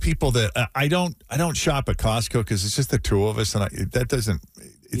one of those people that I don't shop at Costco because it's just the two of us, and it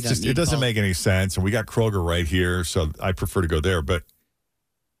doesn't make any sense. And we got Kroger right here, so I prefer to go there. But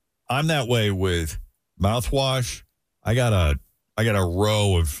I'm that way with mouthwash. I got a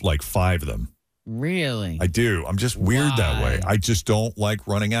row of like 5 of them. Really? I do. I'm just weird that way. I just don't like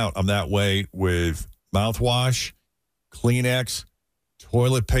running out. I'm that way with mouthwash, Kleenex,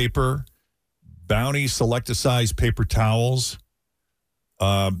 toilet paper, Bounty Select-A-Size paper towels,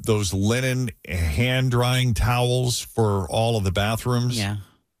 those linen hand-drying towels for all of the bathrooms. Yeah.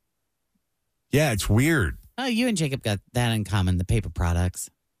 Yeah, it's weird. Oh, you and Jacob got that in common, the paper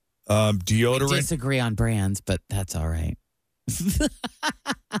products. Deodorant. We disagree on brands, but that's all right.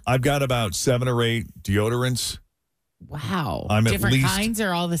 I've got about 7 or 8 deodorants. Wow. I'm Different at least kinds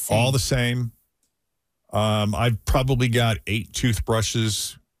or all the same? All the same. I've probably got 8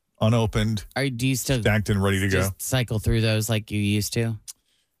 toothbrushes unopened. Do you still stacked and ready to go? Cycle through those like you used to?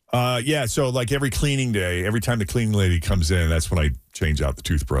 Yeah. So like every cleaning day, every time the cleaning lady comes in, that's when I change out the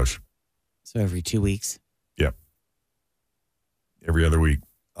toothbrush. So every 2 weeks? Yep. Every other week.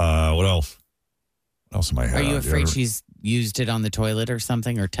 What else? What else am I having? Are you afraid she's used it on the toilet or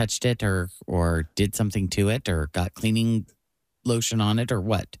something, or touched it, or did something to it, or got cleaning lotion on it, or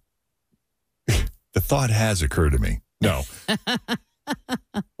what? The thought has occurred to me. No.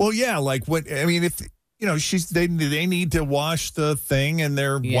 Well, yeah. Like what? I mean, if you know, they need to wash the thing, and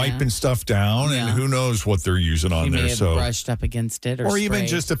they're wiping stuff down, and who knows what they're using on she there. May have brushed up against it, or even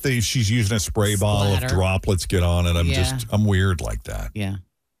just if she's using a spray bottle, if droplets get on it, I'm weird like that. Yeah.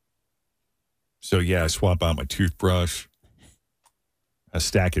 So yeah, I swap out my toothbrush, a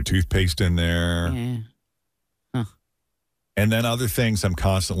stack of toothpaste in there, and then other things I'm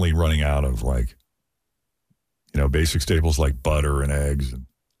constantly running out of, like basic staples like butter and eggs and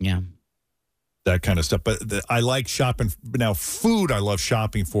that kind of stuff. But I like shopping now. Food I love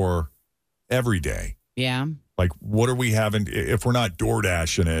shopping for every day. Yeah. Like what are we having? If we're not door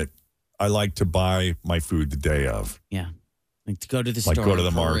dashing it, I like to buy my food the day of. Yeah. Like to go to the store. Like go to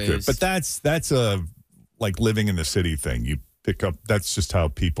the market. But that's a like living in the city thing. You pick up, that's just how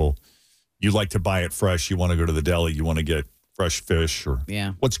people, you like to buy it fresh. You want to go to the deli. You want to get fresh fish or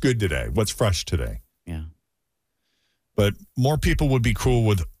what's good today? What's fresh today? Yeah. But more people would be cool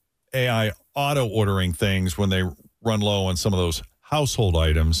with AI auto ordering things when they run low on some of those household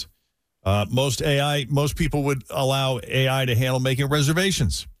items. Most people would allow AI to handle making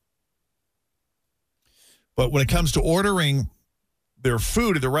reservations. But when it comes to ordering their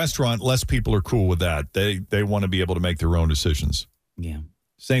food at the restaurant, less people are cool with that. They want to be able to make their own decisions. Yeah.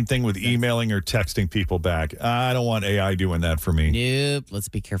 Same thing with emailing or texting people back. I don't want AI doing that for me. Nope. Let's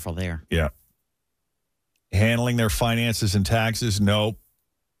be careful there. Yeah. Handling their finances and taxes. Nope.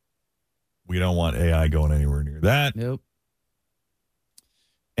 We don't want AI going anywhere near that. Nope.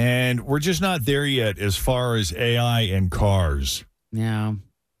 And we're just not there yet as far as AI and cars.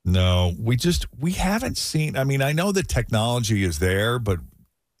 No, we haven't seen. I mean, I know the technology is there, but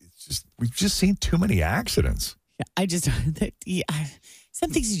we've just seen too many accidents. Some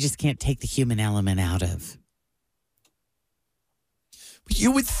things you just can't take the human element out of. But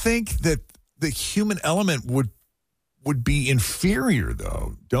you would think that the human element would would be inferior,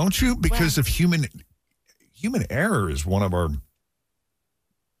 though, don't you? Because of human error is what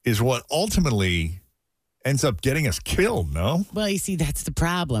ultimately ends up getting us killed, no? Well, you see, that's the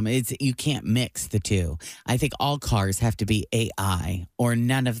problem. It's you can't mix the two. I think all cars have to be AI or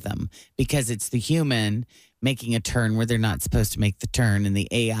none of them because it's the human making a turn where they're not supposed to make the turn, and the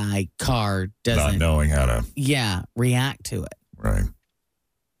AI car doesn't Not knowing how to react to it. Right.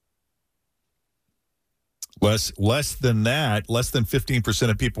 Less than that, less than 15%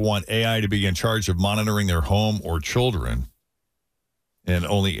 of people want AI to be in charge of monitoring their home or children. And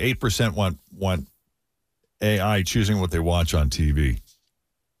only 8% want AI choosing what they watch on TV.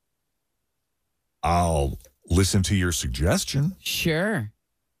 I'll listen to your suggestion. Sure.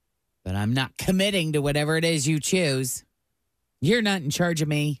 But I'm not committing to whatever it is you choose. You're not in charge of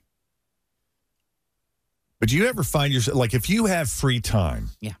me. But do you ever find yourself, like if you have free time,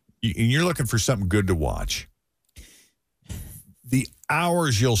 and you're looking for something good to watch, the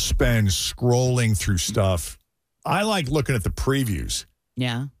hours you'll spend scrolling through stuff, I like looking at the previews.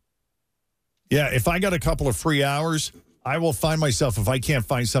 Yeah. Yeah, if I got a couple of free hours, I will find myself, if I can't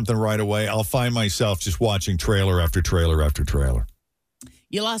find something right away, I'll find myself just watching trailer after trailer after trailer.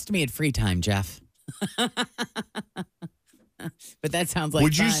 You lost me at free time, Jeff. But that sounds like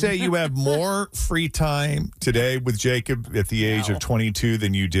Would you fun. say you have more free time today with Jacob at the age of 22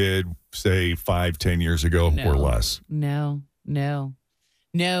 than you did, say, 5-10 years ago or less? No,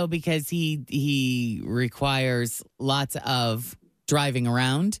 because he requires lots of driving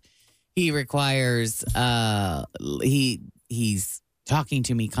around. He requires he's talking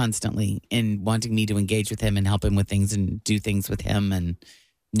to me constantly and wanting me to engage with him and help him with things and do things with him. And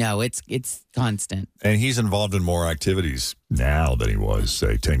no, it's constant. And he's involved in more activities now than he was,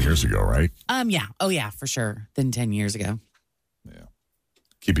 say, 10 years ago, right? Yeah. Oh, yeah, for sure. Than 10 years ago. Yeah.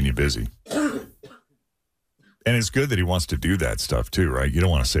 Keeping you busy. And it's good that he wants to do that stuff, too, right? You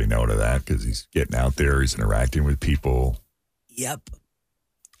don't want to say no to that because he's getting out there. He's interacting with people. Yep.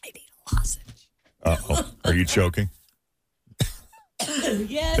 I need a lozenge. Uh-oh. Are you choking?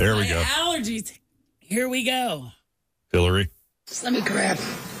 Yes. There we go. Allergies. Here we go. Hillary? Just let me grab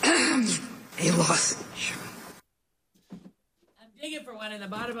a lozenge. I'm digging for one in the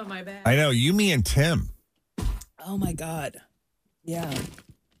bottom of my bag. I know. You, me, and Tim. Oh, my God. Yeah.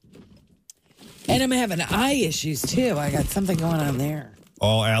 And I'm having eye issues, too. I got something going on there.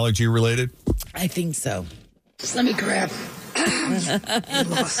 All allergy related? I think so. Just let me grab a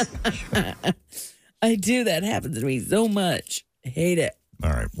lozenge. I do. That happens to me so much. I hate it. All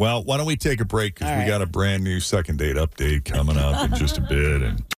right. Well, why don't we take a break because we got a brand new second date update coming up in just a bit.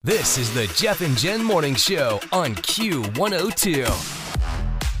 And This is the Jeff and Jen Morning Show on Q102.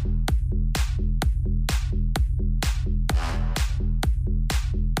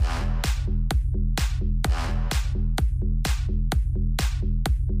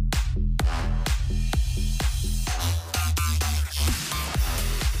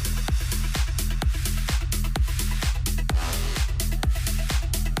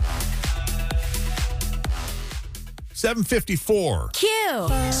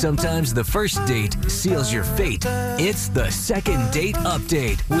 $7.54. Sometimes the first date seals your fate. It's the second date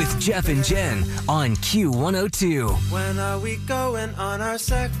update with Jeff and Jen on Q102. When are we going on our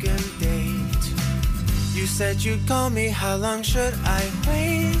second date? You said you'd call me, how long should I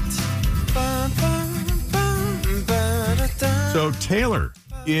wait? Bum, bum, bum, ba-da-da. So Taylor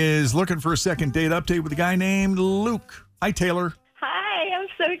is looking for a second date update with a guy named Luke. Hi, Taylor. Hi, I'm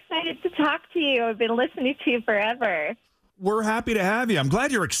so excited to talk to you. I've been listening to you forever. We're happy to have you. I'm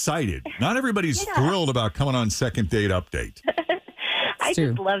glad you're excited. Not everybody's thrilled about coming on second date update. I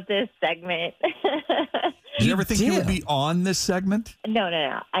just love this segment. Did you ever think you would be on this segment? No.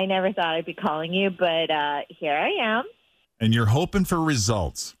 I never thought I'd be calling you, but here I am. And you're hoping for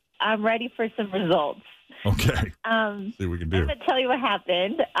results. I'm ready for some results. Okay. See what we can do. I'm going to tell you what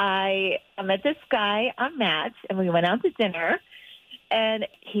happened. I met this guy on Match, and we went out to dinner, and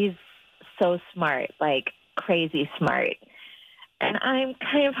he's so smart, like crazy smart. And I'm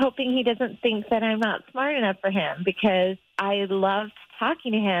kind of hoping he doesn't think that I'm not smart enough for him because I loved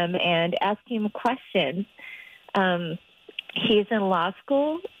talking to him and asking him questions. He's in law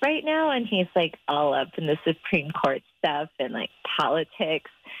school right now, and he's like all up in the Supreme Court stuff and like politics.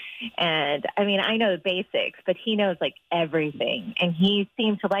 And I mean, I know the basics, but he knows like everything. And he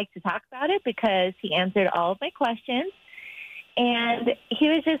seemed to like to talk about it because he answered all of my questions. And he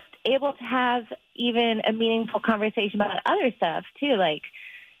was just able to have even a meaningful conversation about other stuff too, like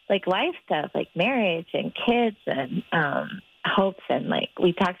life stuff, like marriage and kids and hopes. And like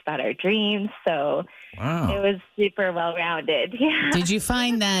we talked about our dreams. So it was super well-rounded. Yeah. Did you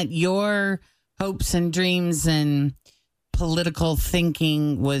find that your hopes and dreams and political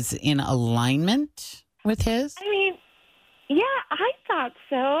thinking was in alignment with his? I mean, yeah, I thought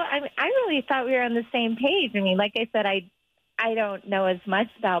so. I mean, I really thought we were on the same page. I mean, like I said, I don't know as much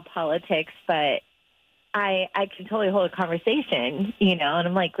about politics, but I can totally hold a conversation, and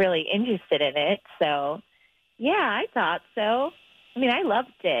I'm like really interested in it. So, yeah, I thought so. I mean, I loved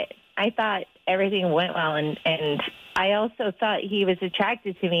it. I thought everything went well, and I also thought he was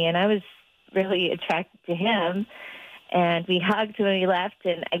attracted to me, and I was really attracted to him. And we hugged when we left,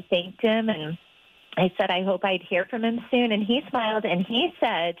 and I thanked him, and I said I hope I'd hear from him soon. And he smiled, and he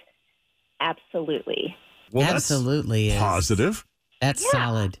said, absolutely. Well, absolutely that's positive. That's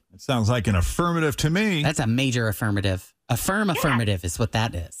solid. It sounds like an affirmative to me. That's a major affirmative. Affirmative is what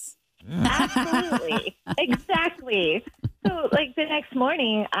that is. Absolutely. Exactly. So, like, the next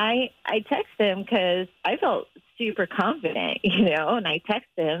morning, I texted him because I felt super confident, and I texted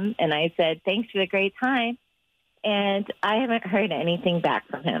him, and I said, thanks for the great time. And I haven't heard anything back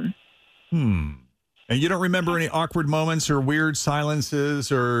from him. And you don't remember any awkward moments or weird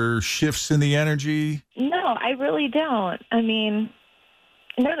silences or shifts in the energy? No, I really don't. I mean,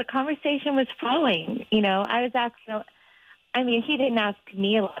 no, the conversation was flowing. I was asking, he didn't ask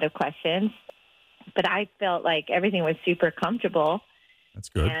me a lot of questions, but I felt like everything was super comfortable. That's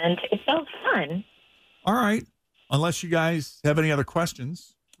good. And it felt fun. All right. Unless you guys have any other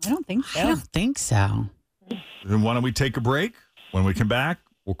questions. I don't think so. I don't think so. Then why don't we take a break? When we come back,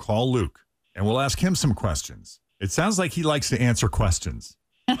 we'll call Luke and we'll ask him some questions. It sounds like he likes to answer questions.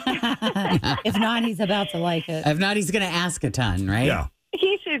 If not, he's about to like it. If not, he's going to ask a ton, right? Yeah.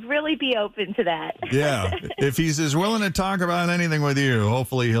 He should really be open to that. Yeah. If he's as willing to talk about anything with you,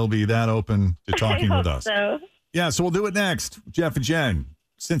 hopefully he'll be that open to talking with us. So. Yeah, so we'll do it next. Jeff and Jen,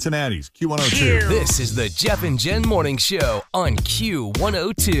 Cincinnati's Q102. This is the Jeff and Jen Morning Show on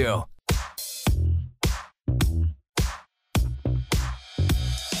Q102.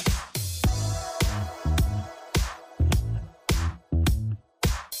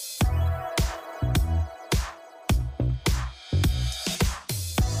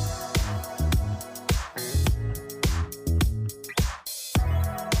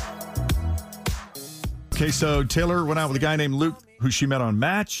 Okay, so Taylor went out with a guy named Luke, who she met on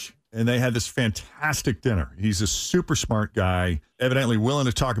Match, and they had this fantastic dinner. He's a super smart guy, evidently willing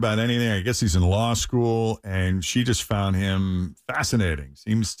to talk about anything. I guess he's in law school, and she just found him fascinating.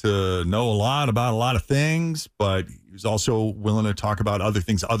 Seems to know a lot about a lot of things, but he's also willing to talk about other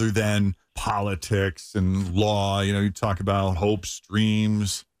things other than politics and law. You talk about hopes,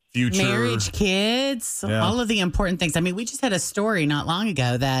 dreams, future. Marriage, kids, all of the important things. I mean, we just had a story not long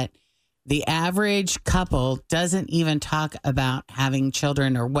ago that the average couple doesn't even talk about having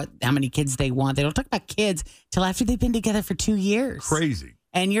children or how many kids they want. They don't talk about kids till after they've been together for 2 years. Crazy.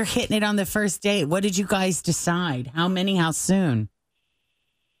 And you're hitting it on the first date. What did you guys decide? How many? How soon?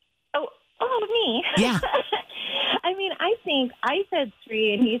 Oh, me. Yeah. I think I said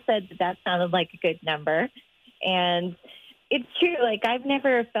 3, and he said that sounded like a good number. And it's true. Like, I've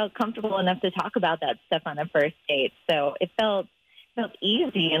never felt comfortable enough to talk about that stuff on a first date. So it felt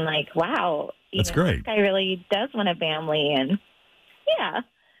easy and like, wow, that's great. This guy really does want a family. And yeah,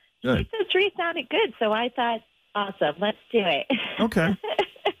 good. He said 3 sounded good. So I thought, awesome, let's do it. Okay.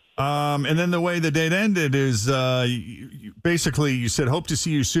 And then the way the date ended is basically you said, hope to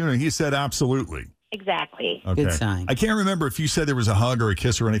see you soon. And he said, absolutely. Exactly. Okay. Good sign. I can't remember if you said there was a hug or a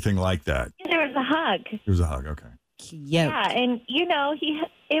kiss or anything like that. Yeah, there was a hug. There was a hug. Okay. Cute. Yeah. And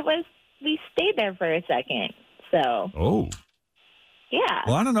we stayed there for a second. So. Oh. Yeah.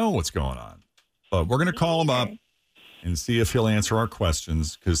 Well, I don't know what's going on, but we're going to call him up and see if he'll answer our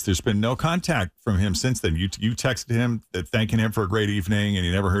questions because there's been no contact from him since then. You texted him thanking him for a great evening and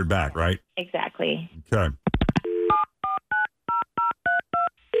he never heard back, right? Exactly. Okay.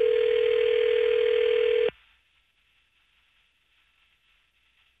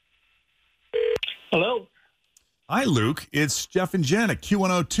 Hello. Hi, Luke. It's Jeff and Jen at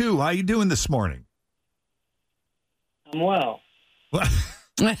Q102. How you doing this morning? I'm well.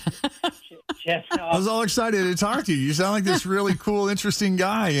 Jeff, I was all excited to talk to you. You sound like this really cool, interesting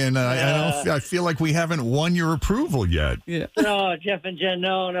guy, and I feel like we haven't won your approval yet. Yeah. No, Jeff and Jen,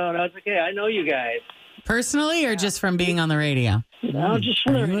 no, it's okay. I know you guys. Personally or just from being on the radio? No, just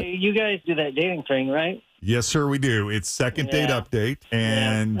from you guys do that dating thing, right? Yes, sir, we do. It's second date update,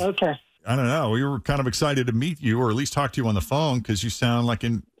 and okay. I don't know. We were kind of excited to meet you, or at least talk to you on the phone, because you sound like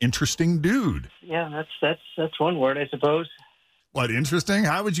an interesting dude. Yeah, that's one word, I suppose. What, interesting?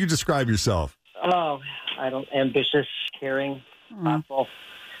 How would you describe yourself? Oh, ambitious, caring, thoughtful.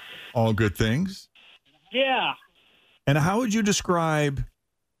 All good things? Yeah. And how would you describe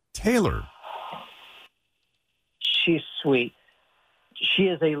Taylor? she's sweet. She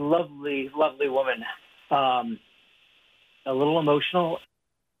is a lovely, lovely woman. A little emotional.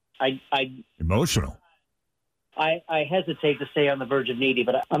 Emotional. I hesitate to say on the verge of needy,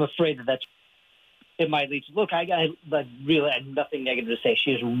 but I'm afraid that it might lead to. Look, but really, I have nothing negative to say.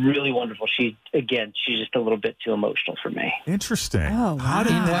 She is really wonderful. She's just a little bit too emotional for me. Interesting. Oh, How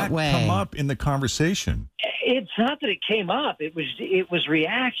did wow. that In what way? come up in the conversation? It's not that it came up. It was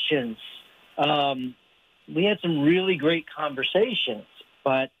reactions. We had some really great conversations,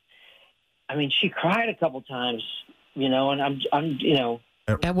 but I mean, she cried a couple times, and I'm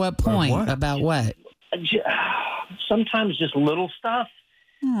At what point? what? About what? sometimes just little stuff.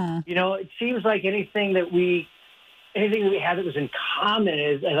 It seems like anything that we had that was in common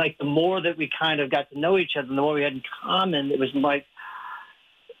is like the more that we kind of got to know each other, the more we had in common, it was like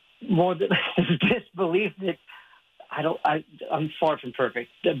more than disbelief that I'm far from perfect,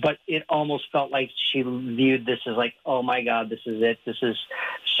 but it almost felt like she viewed this as like, oh my God, this is it. This is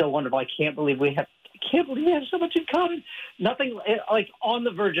so wonderful. I can't believe we have so much in common. Nothing like on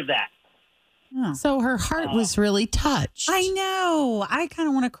the verge of that. So her heart was really touched. I know. I kind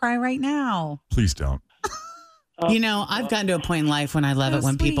of want to cry right now. Please don't. I've gotten to a point in life when I love So it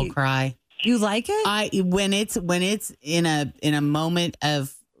when people sweet. cry. You like it? When it's in a moment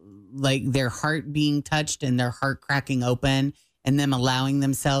of like their heart being touched and their heart cracking open and them allowing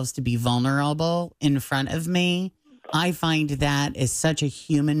themselves to be vulnerable in front of me, I find that is such a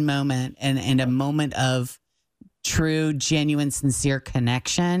human moment and a moment of true, genuine, sincere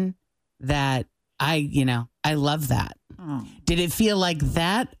connection that I love that. Oh. Did it feel like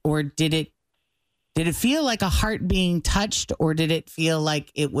that, or did it feel like a heart being touched, or did it feel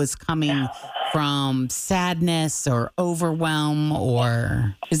like it was coming from sadness or overwhelm,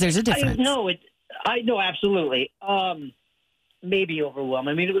 or because there's a difference? I know absolutely. Maybe overwhelmed.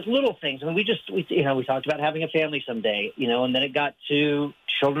 I mean, it was little things. I mean, we talked about having a family someday, and then it got to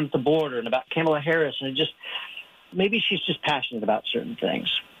children at the border and about Kamala Harris, and maybe she's just passionate about certain things.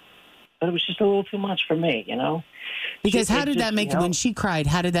 But it was just a little too much for me, Because how did that make when she cried?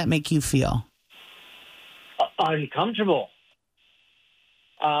 How did that make you feel? Uncomfortable.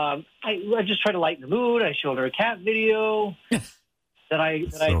 I just tried to lighten the mood. I showed her a cat video that I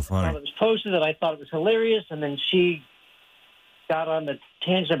thought it was posted, that I thought it was hilarious, and then she got on the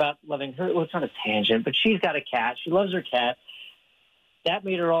tangent about loving her. Well, it's not a tangent, but she's got a cat. She loves her cat. That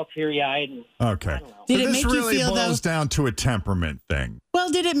made her all teary-eyed. Okay. Did so it this make really you feel boils down to a temperament thing. Well,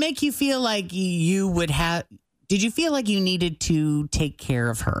 did it make you feel like you would have? Did you feel like you needed to take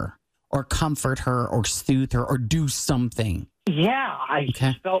care of her, or comfort her, or soothe her, or do something? Yeah, I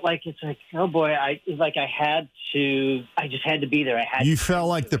just felt like it's like, oh boy, I just had to be there. You felt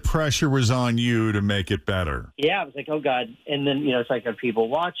like the pressure was on you to make it better. Yeah, I was like, oh God. And then, it's like, are people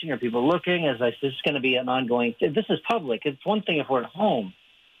watching? Are people looking? As I said, this is going to be an ongoing, this is public. It's one thing if we're at home.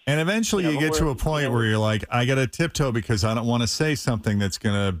 And eventually you get to a point where you're like, I got to tiptoe because I don't want to say something that's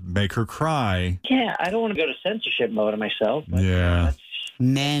going to make her cry. Yeah, I don't want to go to censorship mode of myself. But, yeah.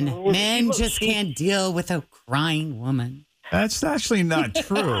 Men just can't deal with a crying woman. That's actually not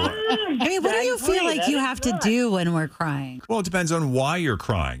true. I mean, what do you feel like you have to do when we're crying? Well, it depends on why you're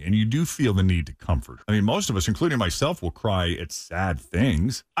crying, and you do feel the need to comfort. I mean, most of us, including myself, will cry at sad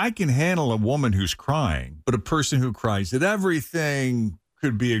things. I can handle a woman who's crying, but a person who cries at everything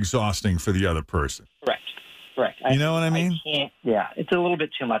could be exhausting for the other person. Correct. You know what I mean? Yeah, it's a little bit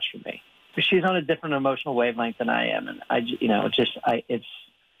too much for me. She's on a different emotional wavelength than I am, and I don't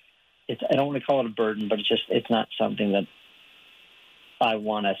want to call it a burden, but it's not something that I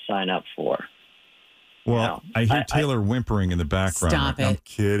want to sign up for. Well, I hear Taylor whimpering in the background. Stop it. I'm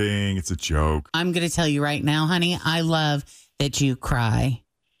kidding. It's a joke. I'm going to tell you right now, honey, I love that you cry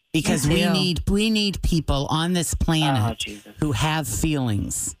because we need people on this planet who have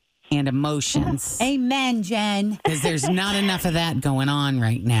feelings and emotions. Amen, Jen. Because there's not enough of that going on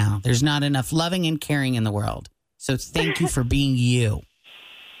right now. There's not enough loving and caring in the world. So thank you for being you.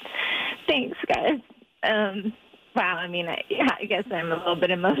 Thanks, guys. Wow, I mean, I guess I'm a little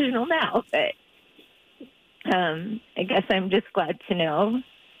bit emotional now, but I guess I'm just glad to know,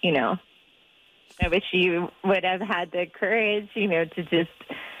 I wish you would have had the courage, to just,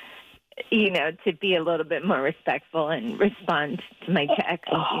 to be a little bit more respectful and respond to my text,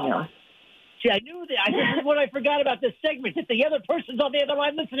 See, I knew that. This is what I forgot about this segment, that the other person's on the other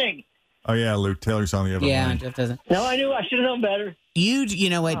line listening. Oh, yeah, Luke. Taylor's on the other line. Yeah, Jeff doesn't. No, I knew. I should have known better. You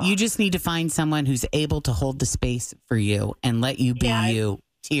know what? You just need to find someone who's able to hold the space for you and let you be you,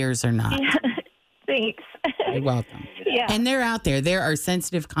 tears or not. Yeah. Thanks. You're welcome. Yeah. And they're out there. There are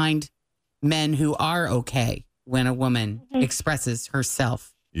sensitive, kind men who are okay when a woman expresses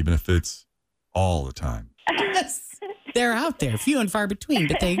herself. Even if it's all the time. Yes. They're out there, few and far between,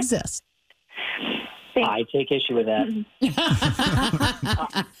 but they exist. I take issue with that.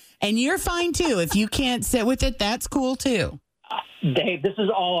 And you're fine too. If you can't sit with it, that's cool too. Dave, this is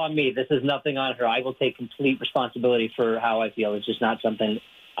all on me. This is nothing on her. I will take complete responsibility for how I feel. It's just not something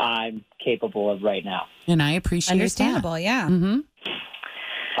I'm capable of right now. And I appreciate Understandable, yeah. Mm-hmm.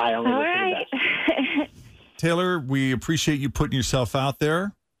 I only All wish her the right. best. Taylor, we appreciate you putting yourself out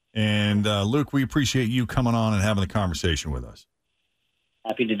there. And Luke, we appreciate you coming on and having the conversation with us.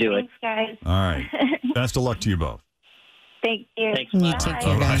 Happy to do it. Thanks, guys. All right. Best of luck to you both. Thank you. Thanks. You Bye. take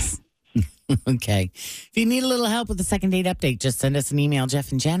care, guys. Okay. If you need a little help with the second date update, just send us an email,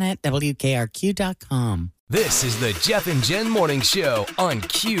 Jeff and Jen at WKRQ.com. This is the Jeff and Jen Morning Show on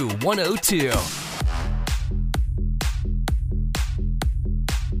Q102.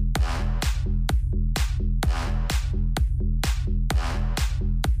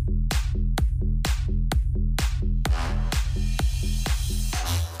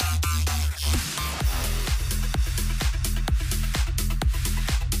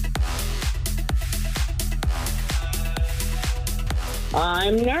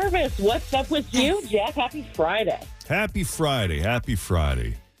 I'm nervous. What's up with you, Jeff? Happy Friday. Happy Friday. Happy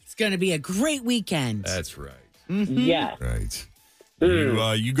Friday. It's going to be a great weekend. That's right. Mm-hmm. Yes. Right.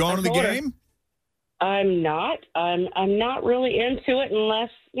 Mm. You going to the told her. game? I'm not. I'm not really into it unless,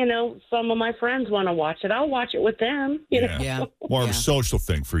 some of my friends want to watch it. I'll watch it with them. You know? Yeah. More of a social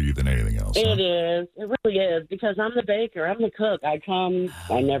thing for you than anything else. It is. It really is because I'm the baker. I'm the cook.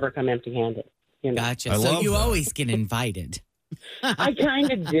 I never come empty-handed. Gotcha. I So love you that. always get invited. I kind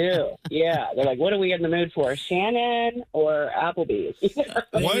of do. Yeah. They're like, what are we in the mood for? Shannon or Applebee's?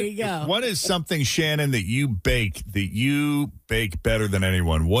 There you go. What is something, Shannon, that you bake better than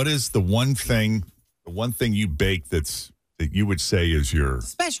anyone? What is the one thing you bake that you would say is your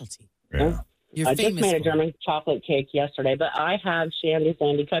Specialty. yeah. You're I just famous made a for. German chocolate cake yesterday, but I have Shandy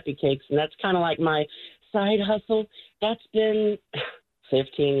Sandy Cuppy cakes, and that's kind of like my side hustle. That's been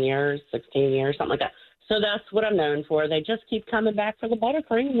 15 years, 16 years, something like that. So that's what I'm known for. They just keep coming back for the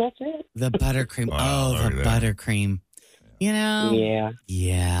buttercream. That's it. The buttercream. Wow, Oh, look the at that. buttercream. You know? Yeah.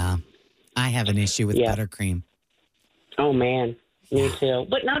 Yeah. I have an issue with Yeah. buttercream. Oh, man. Me too.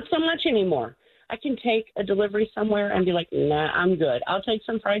 But not so much anymore. I can take a delivery somewhere and be like, nah, I'm good. I'll take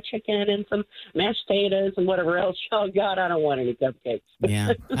some fried chicken and some mashed potatoes and whatever else y'all got. I don't want any cupcakes.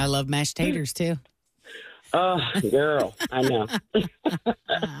 Yeah. I love mashed taters too. Oh, girl. I know.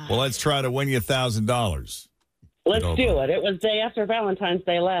 Well, let's try to win you $1,000. Let's Over. do it. It was day after Valentine's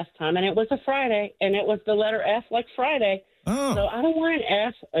Day last time, and it was a Friday, and it was the letter F like Friday. Oh. So I don't want an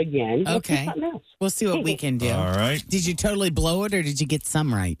F again. Let's do Okay. something else. We'll see what we can do. All right. Did you totally blow it or did you get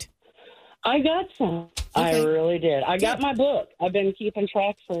some right? I got some. I Okay. really did. I got Good. my book. I've been keeping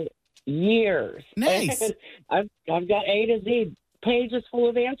track for years. Nice. And I've got A to Z pages full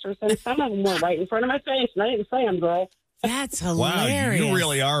of answers, and some of them were right in front of my face, and I didn't say them, girl. That's Wow, hilarious. you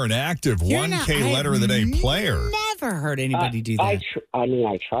really are an active You're 1K not- letter of the day I've player. Never heard anybody do that.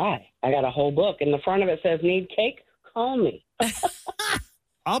 I try. I got a whole book, and the front of it says, need cake? Call me.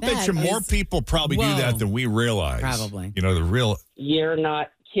 I'll bet That you more is- people probably do Whoa. that than we realize. Probably. You know, the real. You're not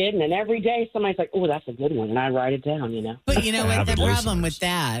kidding. And every day somebody's like, oh, that's a good one. And I write it down, But you know what? The Avid problem listeners. with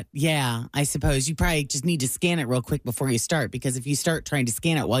that, yeah, I suppose you probably just need to scan it real quick before you start because if you start trying to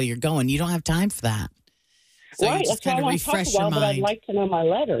scan it while you're going, you don't have time for that. So right. you just That's why kind I of want to talk refresh a while, your but I'd mind. like to know my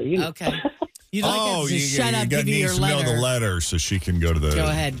letter. Okay. You'd like us to shut up, you give you your needs to know letter. the letter so she can go to the. Go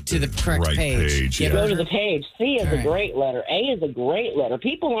ahead to the correct right page. yeah. Give Go to the page. C is All a right. great letter. A is a great letter.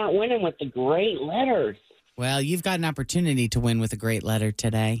 People aren't winning with the great letters. Well, you've got an opportunity to win with a great letter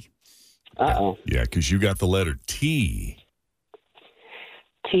today. Uh-oh. Yeah, because you got the letter T.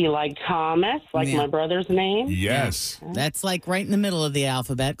 T like Thomas, like Yeah. my brother's name. Yes. That's like right in the middle of the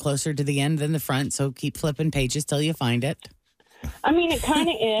alphabet, closer to the end than the front. So keep flipping pages till you find it. I mean, it kind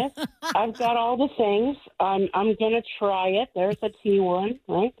of is. I've got all the things. I'm going to try it. There's a T one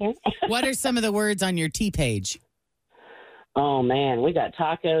right there. What are some of the words on your T page? Oh, man. We got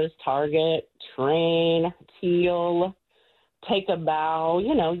tacos, Target, train, teal, take a bow.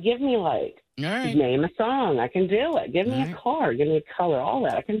 You know, give me like, All right. name a song. I can do it. Give me All a right. car. Give me a color. All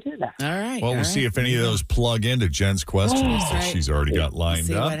that. I can do that. All right. Well, we'll see if any of those plug into Jen's questions that right. she's already got lined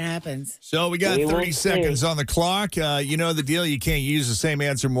See up. what happens. So we got We will 30 see. seconds on the clock. You know the deal. You can't use the same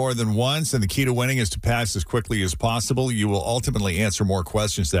answer more than once, and the key to winning is to pass as quickly as possible. You will ultimately answer more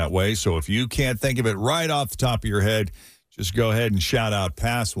questions that way. So if you can't think of it right off the top of your head, just go ahead and shout out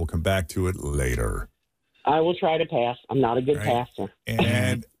pass. We'll come back to it later. I will try to pass. I'm not a good Right. passer.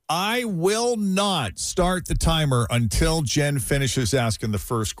 And I will not start the timer until Jen finishes asking the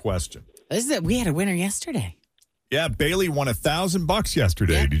first question. We had a winner yesterday. Yeah, Bailey won $1,000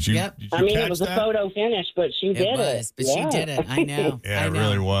 yesterday. Yep, Did you? yep. Did you I mean, catch it was that? a photo finish, but she did it. But she did it. I know. Yeah, I it know.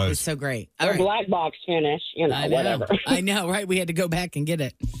 really was. It's so great. All A right. black box finish, I know. whatever. I know, right? We had to go back and get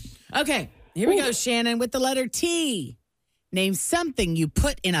it. Okay, here we go, Shannon, with the letter T. Name something you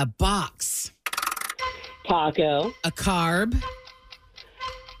put in a box. Taco. A carb.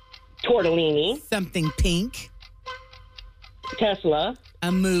 Tortellini. Something pink. Tesla.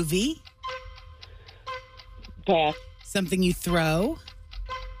 A movie. Pass. Something you throw.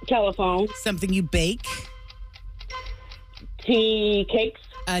 Telephone. Something you bake. Tea cakes.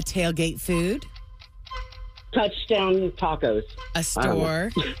 A tailgate food. Touchdown tacos. A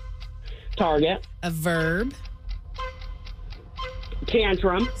store. Target. A verb.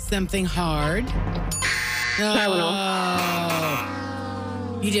 Tantrum. Something hard.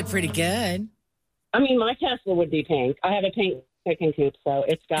 Oh, you did pretty good. I mean, my Tesla would be pink. I have a pink chicken coop, so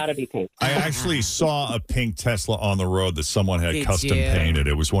it's got to be pink. I actually saw a pink Tesla on the road that someone had Did custom you? painted.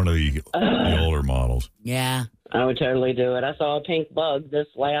 It was one of the older models. Yeah. I would totally do it. I saw a pink bug this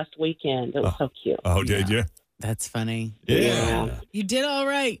last weekend. It was so cute. Oh, did you? That's funny. Yeah. You did all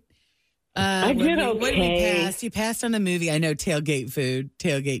right. I did What did we okay. pass? You passed on the movie. I know tailgate food,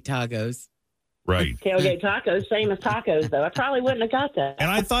 tailgate tacos. Right. Tailgate tacos, same as tacos, though. I probably wouldn't have got that. And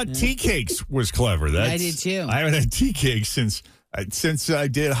I thought tea cakes was clever. I did too. I haven't had tea cakes since I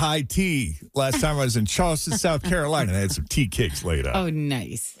did high tea last time I was in Charleston, South Carolina. I had some tea cakes laid out. Oh,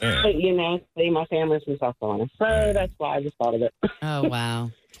 nice. Yeah. But, see, my family's from South Carolina, so that's why I just thought of it. Oh,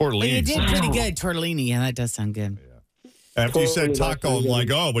 wow. Tortellini. Well, you did pretty good. Tortellini. Yeah, that does sound good. After you said taco, I'm like,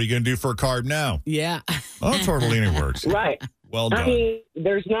 oh, what are you going to do for a carb now? Yeah. Oh, tortellini works. Right. Well I done. mean,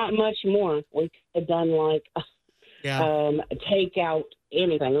 there's not much more. We could have done, takeout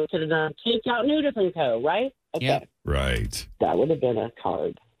anything. We could have done takeout noodles and co., right? Okay. Yep. Right. That would have been a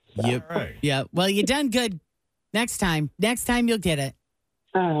card. Yep. Right. Yeah. Well, you done good. Next time you'll get it.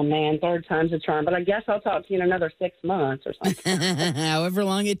 Oh, man, third time's a charm. But I guess I'll talk to you in another 6 months or something. However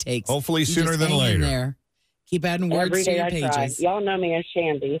long it takes. Hopefully You sooner just than hang in later. there. Keep adding words Every to day your I try. pages. Y'all know me as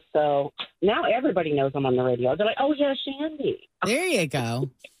Shandy, so now everybody knows I'm on the radio. They're like, oh, yeah, Shandy. There you go.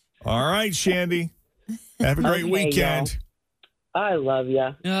 All right, Shandy. Have a great Okay, weekend. y'all. I love you.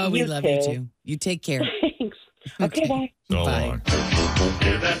 Oh, we love you too. You take care. Thanks. Okay, bye. So Bye. long.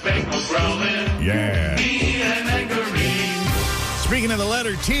 Yeah. Speaking of the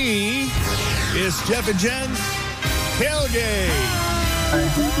letter T, it's Jeff and Jen's tailgate.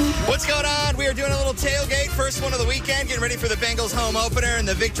 What's going on? We are doing a little tailgate, first one of the weekend, getting ready for the Bengals home opener and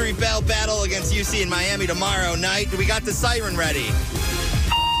the Victory Bell battle against UC in Miami tomorrow night. We got the siren ready.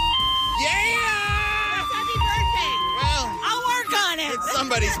 Yeah! Happy birthday. Well, I'll work on it. it's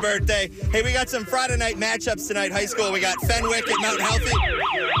somebody's birthday. Hey, we got some Friday night matchups tonight. High school, we got Fenwick at Mount Healthy.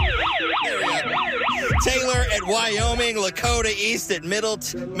 There we go. Taylor at Wyoming, Lakota East at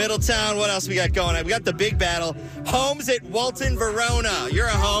Middletown. What else we got going on? We got the big battle. Holmes at Walton, Verona. You're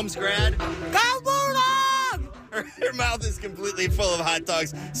a Holmes grad. Go Bulldogs! Her mouth is completely full of hot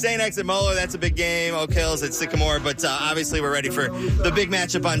dogs. St. X at Moeller, that's a big game. Oak Hills at Sycamore. But obviously we're ready for the big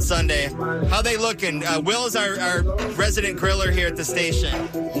matchup on Sunday. How they looking? Will is our resident griller here at the station.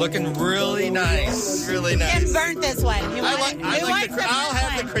 Looking really nice. Really nice. It's burnt this way. You I want like, it? I like the, I'll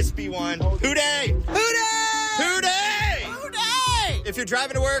have the crispy one. Hooday! Hooday! If you're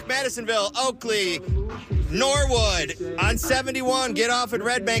driving to work, Madisonville, Oakley, Norwood, on 71, get off at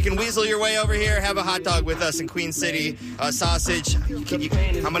Red Bank and weasel your way over here. Have a hot dog with us in Queen City. Sausage.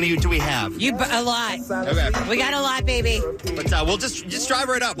 How many do we have? A lot. Okay. We got a lot, baby. But we'll just drive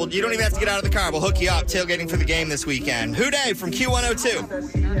right up. You don't even have to get out of the car. We'll hook you up. Tailgating for the game this weekend. Hooday from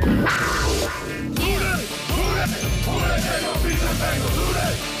Q102.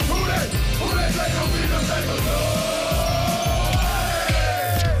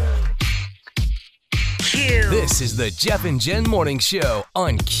 This is the Jeff and Jen Morning Show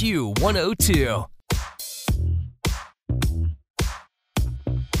on Q102.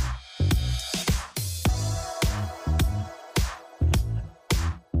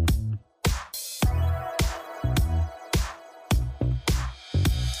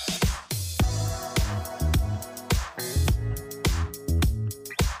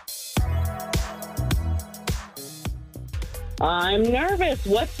 I'm nervous.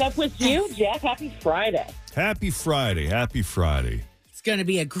 What's up with you, Jeff? Happy Friday. Happy Friday. Happy Friday. It's going to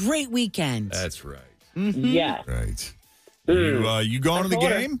be a great weekend. That's right. Mm-hmm. Yes. Right. Mm. You going to the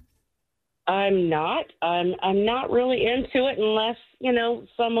game? I'm not. I'm not really into it unless,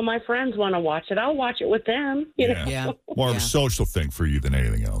 some of my friends want to watch it. I'll watch it with them. You know? Yeah. More of a social thing for you than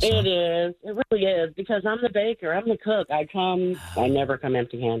anything else. It is. It really is because I'm the baker. I'm the cook. I never come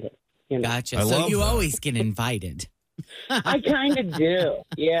empty-handed. You know? Gotcha. So you always get invited. I kind of do.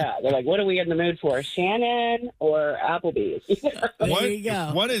 Yeah. They're like, what are we in the mood for? Shannon or Applebee's? There you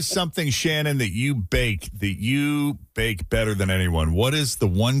go. What is something, Shannon, that you bake better than anyone? What is the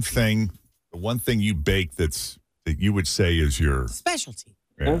one thing you bake that you would say is your specialty?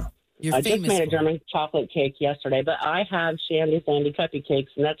 Yeah. You're I just famous made a for. German chocolate cake yesterday, but I have Shandy Sandy Cuppy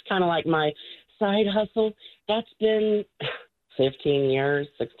Cakes, and that's kind of like my side hustle. That's been 15 years,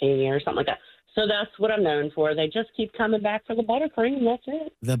 16 years, something like that. So that's what I'm known for. They just keep coming back for the buttercream. That's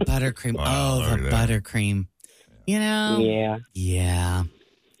it. The buttercream. Wow, the look at that. buttercream. You know? Yeah. Yeah.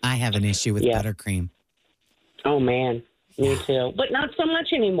 I have an issue with buttercream. Oh, man. Me too. But not so much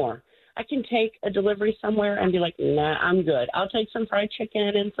anymore. I can take a delivery somewhere and be like, nah, I'm good. I'll take some fried chicken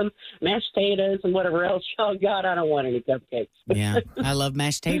and some mashed potatoes and whatever else y'all got. I don't want any cupcakes. Yeah. I love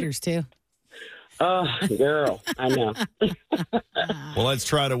mashed taters, too. Oh, girl. I know. Well, let's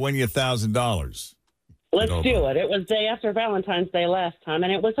try to win you $1,000. Let's do it. It was day after Valentine's Day last time,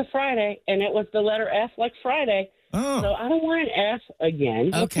 and it was a Friday, and it was the letter F like Friday. Oh. So I don't want an F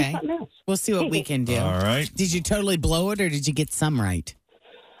again. Let's do Okay. something else. We'll see what we can do. All right. Did you totally blow it, or did you get some right?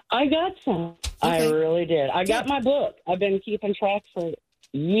 I got some. I really did. I got my book. I've been keeping track for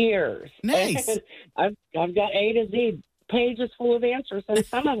years. Nice. And I've got A to Z pages full of answers, and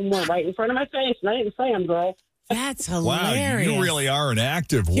some of them were right in front of my face, and I didn't say them, girl. That's Wow, hilarious. you really are an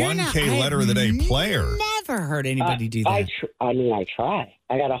active You're 1K not- letter of the day player. Never heard anybody do that. I try.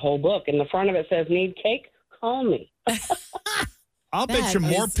 I got a whole book, and the front of it says, need cake? Call me. I'll bet That you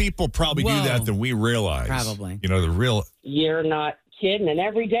more is- people probably do Whoa. that than we realize. Probably. You know, the real. You're not kidding. And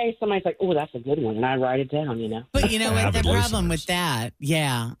every day somebody's like, oh, that's a good one. And I write it down, you know. But you know what? The Avid problem listeners. with that,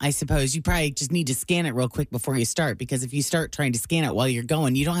 I suppose you probably just need to scan it real quick before you start, because if you start trying to scan it while you're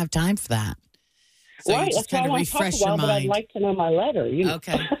going, you don't have time for that. So right. you just That's why I kind of want to talk a refresh your while, but I'd mind. like to know my letter. You know?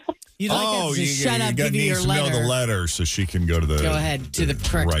 Okay. You'd like us to shut up, give you needs your to know letter. the letter so she can go to the. Go ahead to the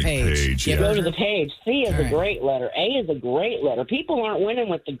correct right page. yeah. Go to the page. C is All a right. great letter. A is a great letter. People aren't winning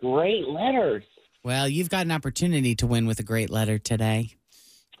with the great letters. Well, you've got an opportunity to win with a great letter today.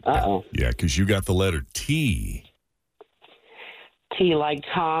 Uh-oh. Yeah, because you got the letter T. T like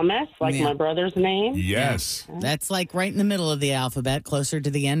Thomas, like Yeah. my brother's name. Yes. That's like right in the middle of the alphabet, closer to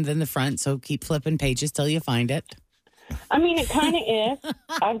the end than the front. So keep flipping pages till you find it. I mean, it kind of is.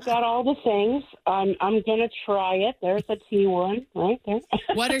 I've got all the things. I'm going to try it. There's a T one right there.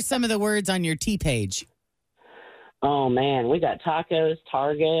 What are some of the words on your T page? Oh, man. We got tacos,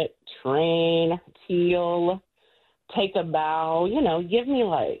 Target, train, teal, take a bow. You know, give me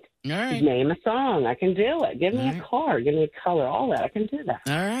like, All right. name a song. I can do it. Give me All a right. car. Give me a color. All that. I can do that.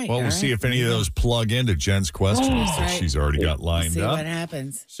 All right. Well, all we'll see right. if any of those plug into Jen's questions That's that right. she's already got lined See up. what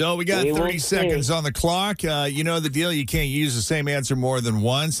happens. So we got We will 30 seconds see. on the clock. You know the deal. You can't use the same answer more than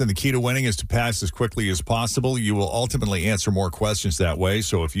once, and the key to winning is to pass as quickly as possible. You will ultimately answer more questions that way.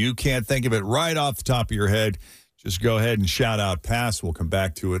 So if you can't think of it right off the top of your head, just go ahead and shout out pass. We'll come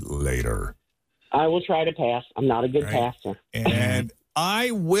back to it later. I will try to pass. I'm not a good Right. passer. And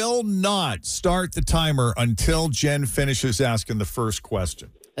I will not start the timer until Jen finishes asking the first question.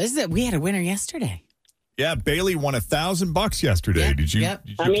 This is it. We had a winner yesterday. Yeah, Bailey won $1,000 yesterday. Yep, Did you? yep. Did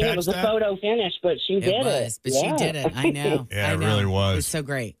you I mean, catch it was a that? photo finish, but she did it. was, but Yeah. she did it. I know. Yeah, I it know. really was. It was so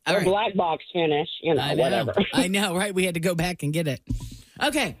great. All Or right. black box finish, you know, I know. whatever. I know, right? We had to go back and get it.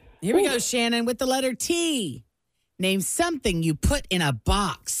 Okay, here we go, Shannon, with the letter T. Name something you put in a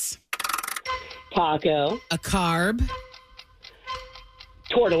box. Taco, A carb,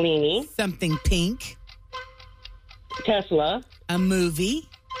 tortellini, something pink, Tesla, a movie,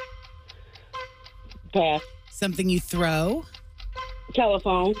 pass, something you throw,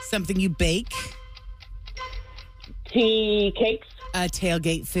 telephone, something you bake, tea cakes, a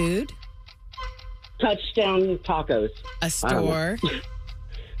tailgate food, touchdown tacos, a store,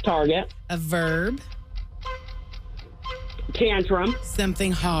 Target, a verb, tantrum,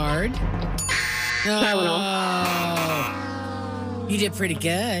 something hard. Oh, you did pretty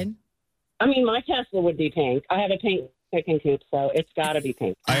good. I mean, my Tesla would be pink. I have a pink chicken coop, so it's got to be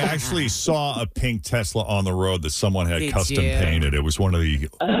pink. I actually saw a pink Tesla on the road that someone had Did custom you? painted. It was one of the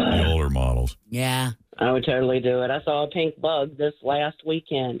older models. Yeah. I would totally do it. I saw a pink bug this last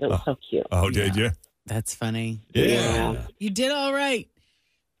weekend. It was so cute. Oh, did you? That's funny. Yeah. You did all right.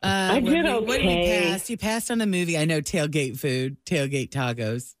 I did What did we okay. pass? You passed on the movie. I know tailgate food, tailgate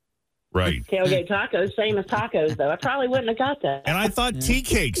tacos. Right. Tailgate tacos, same as tacos, though. I probably wouldn't have got that. And I thought tea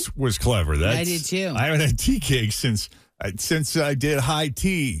cakes was clever. That's, I did too. I haven't had tea cakes since Since I did high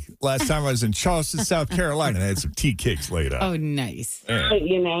tea last time I was in Charleston, South Carolina, I had some tea cakes laid out. Oh, nice. Yeah. But,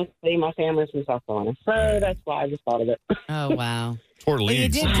 you know, see, my family's from South Carolina, so that's why I just thought of it. Oh, wow. Tortellini. Well, you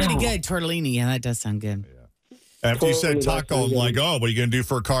did pretty good. Tortellini. Yeah, that does sound good. After you said taco, I'm like, oh, what are you going to do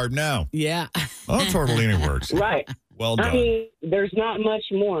for a carb now? Yeah. Oh, tortellini works. Right. Well done. I mean, there's not much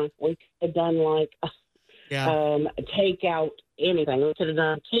more. We could have done take out anything. We could have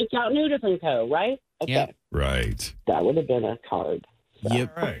done take out Noodles & Co., right? Okay. Yep. Right. That would have been a card. So.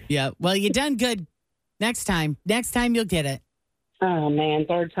 Yep. Right. Yeah. Well, you done good. Next time you'll get it. Oh, man,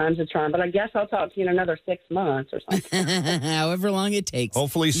 third time's a charm. But I guess I'll talk to you in another 6 months or something. However long it takes.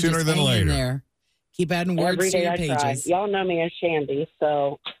 Hopefully You sooner just than hang in later. there. Keep adding words Every to day your I try. pages. Y'all know me as Shandy,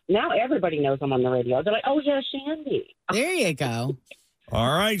 so now everybody knows I'm on the radio. They're like, oh, yeah, Shandy. There you go.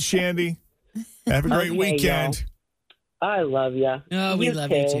 All right, Shandy. Have a great Okay, weekend. I love you. Oh, we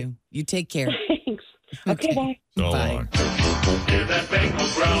love you too. You take care. Thanks. Okay, bye. So Bye. long.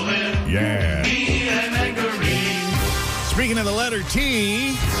 Yeah. Speaking of the letter T,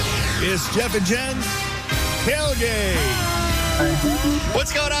 is Jeff and Jen's tailgate.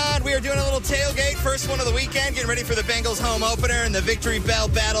 What's going on? We are doing a little tailgate, first one of the weekend, getting ready for the Bengals home opener and the Victory Bell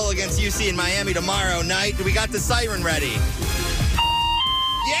battle against UC in Miami tomorrow night. We got the siren ready. Yeah!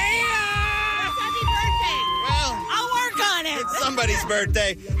 Happy birthday. Well, I'll work on it. it's somebody's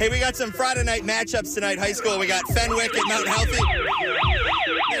birthday. Hey, we got some Friday night matchups tonight. High school, we got Fenwick at Mount Healthy.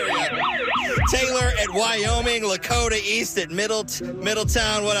 There we go. Taylor at Wyoming, Lakota East at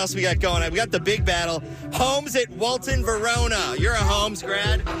Middletown. What else we got going on? We got the big battle. Holmes at Walton, Verona. You're a Holmes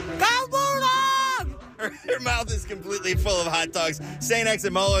grad. Go Bulldog! Her mouth is completely full of hot dogs. St. X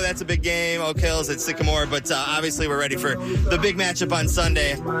at Moeller, that's a big game. Oak Hills at Sycamore. But obviously we're ready for the big matchup on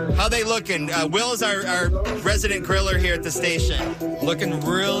Sunday. How they looking? Will is our resident griller here at the station. Looking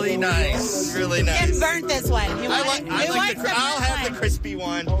really nice. Really nice. Get burnt this one. You want it? I'll have the crispy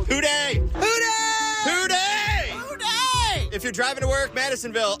one. Hooday! Hooday! Hooday! Hooday! If you're driving to work,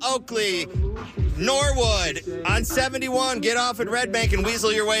 Madisonville, Oakley, Norwood, on 71, get off at Red Bank and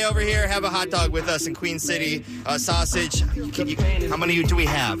weasel your way over here. Have a hot dog with us in Queen City. Sausage. How many do we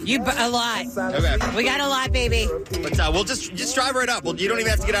have? A lot. Okay. We got a lot, baby. But we'll just drive right up. You don't even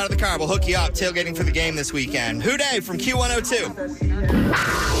have to get out of the car. We'll hook you up. Tailgating for the game this weekend. Hooday from Q102.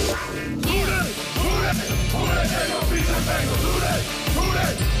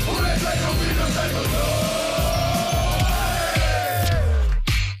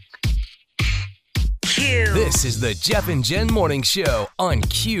 This is the Jeff and Jen Morning Show on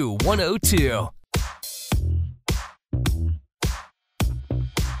Q102.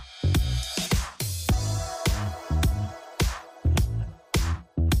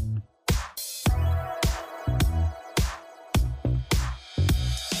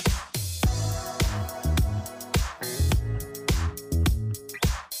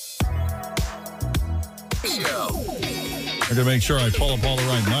 I gotta make sure I pull up all the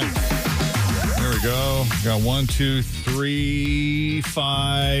right mics. There we go. Got 1, 2, 3,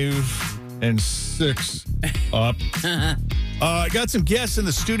 5, and 6 up. I got some guests in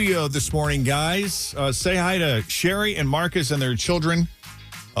the studio this morning, guys. Say hi to Sherry and Marcus and their children,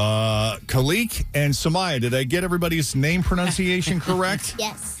 Khalik and Samaya. Did I get everybody's name pronunciation correct?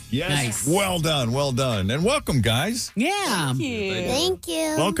 Yes. Yes. Nice. Well done. Well done. And welcome, guys. Yeah. Thank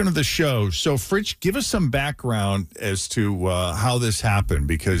you. Welcome to the show. So, Fritz, give us some background as to how this happened,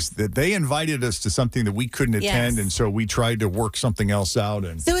 because they invited us to something that we couldn't attend, and so we tried to work something else out.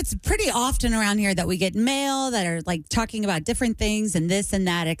 And So it's pretty often around here that we get mail that are like talking about different things and this and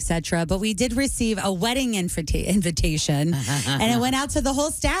that, etc. But we did receive a wedding invitation, and it went out to the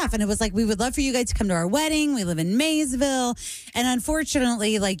whole staff, and it was like, we would love for you guys to come to our wedding. We live in Maysville, and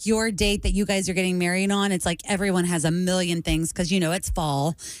unfortunately, like your date that you guys are getting married on, it's like everyone has a million things because, you know, it's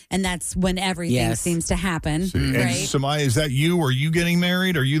fall and that's when everything seems to happen. and Right? Samaya, is that you? Are you getting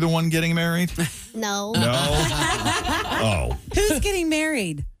married? Are you the one getting married? No. No. Oh, Who's getting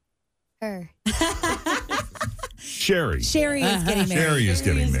married? Her. Sherry. Sherry is getting married. Sherry is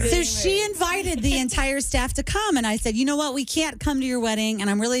getting married. So she invited the entire staff to come, and I said, you know what? We can't come to your wedding, and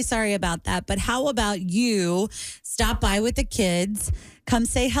I'm really sorry about that. But how about you stop by with the kids, come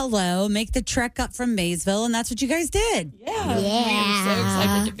say hello, make the trek up from Maysville, and that's what you guys did. Yeah. So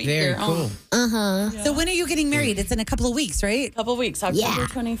excited to be Very here. cool. So when are you getting married? It's in a couple of weeks, right? Couple weeks, October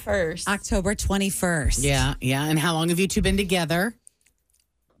 21st. October 21st. Yeah, yeah. And how long have you two been together?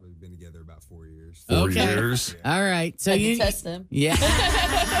 We've been together about 4 years. 4 years. All right. So I you can test him. Yeah.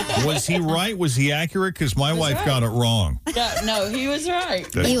 Was he right? Was he accurate? Because my wife right. got it wrong. No, he was right.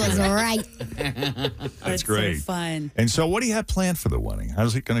 He was right. That's great. So fun. And so, what do you have planned for the wedding?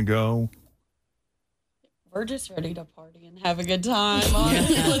 How's it going to go? we're just ready to party and have a good time.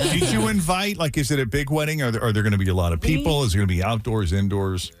 Honestly. Did you invite, like, is it a big wedding? Are there going to be a lot of people? Is it going to be outdoors,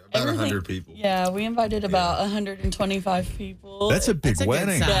 indoors? About 100 people. Yeah, we invited about 125 people. That's a big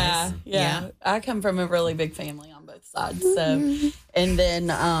wedding. Yeah. I come from a really big family on both sides. So, and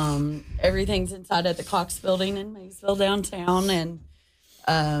then everything's inside at the Cox Building in Maysville downtown, and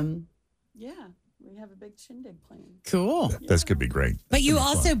we have a big shindig plan. Cool. That's going to be great. But you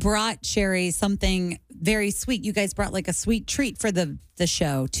also brought, Sherry, something very sweet. You guys brought like a sweet treat for the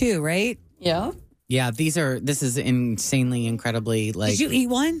show too, right? Yeah. Yeah, this is insanely, incredibly, like. Did you eat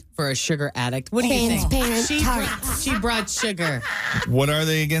one? For a sugar addict. What do you think? Transparent tarts. She brought sugar. What are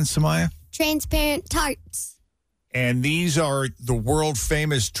they again, Samaya? Transparent tarts. And these are the world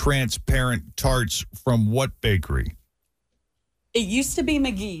famous transparent tarts from what bakery? It used to be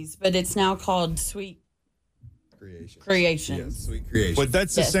McGee's, but it's now called Sweet Creations. Yes, Sweet Creations. But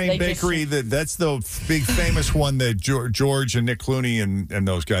that's the Yes, same they bakery that's the big famous one that George and Nick Clooney and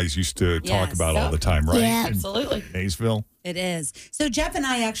those guys used to talk Yes. about all the time, right? Yeah. In Absolutely. Maysville. It is. So Jeff and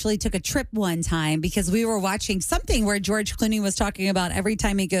I actually took a trip one time because we were watching something where George Clooney was talking about every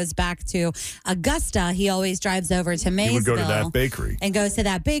time he goes back to Augusta, he always drives over to Maysville. He would go to that bakery. And goes to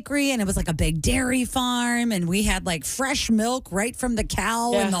that bakery, and it was like a big dairy farm, and we had like fresh milk right from the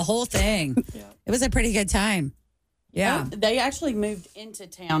cow and the whole thing. It was a pretty good time. Yeah. They actually moved into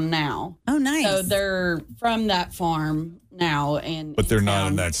town now. Oh, nice. So they're from that farm now. But they're not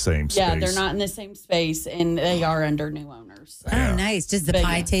in that same space. Yeah, they're not in the same space, and they are under new owners. Oh, nice. Does the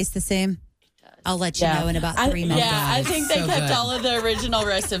pie taste the same? I'll let you know in about 3 minutes. Yeah, I think they kept all of the original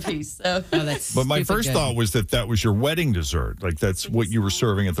recipes. So But my first thought was that was your wedding dessert. Like that's what you were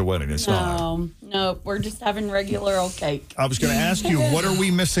serving at the wedding. It's not. No, we're just having regular old cake. I was going to ask you, what are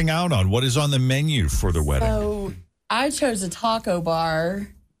we missing out on? What is on the menu for the wedding? So I chose a taco bar.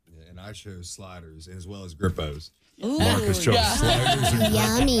 And I chose sliders as well as grippos. Ooh, Marcus chose sliders and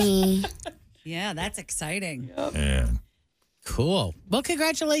yummy. Yeah, that's exciting. Man. Cool. Well,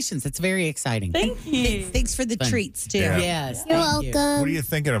 congratulations. That's very exciting. Thank you. Thanks for the treats, too. Yeah. Yes. You're thank you. welcome. What are you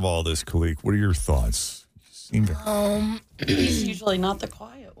thinking of all this, Khalik? What are your thoughts? You seem to- He's usually not the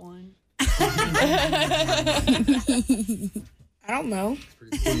quiet one. I don't know.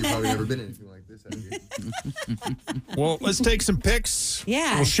 Pretty cool. You've probably never been in anything like this, have you? Well, let's take some pics.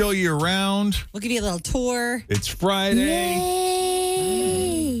 Yeah. We'll show you around. We'll give you a little tour. It's Friday.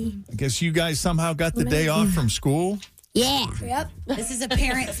 I guess you guys somehow got the day off from school. Yeah. Yep. This is a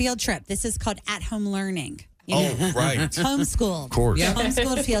parent field trip. This is called at-home learning. You know? Oh, right. Homeschooled. Of course. Yeah.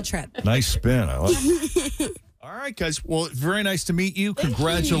 Homeschooled field trip. Nice spin. I like it. All right, guys. Well, very nice to meet you.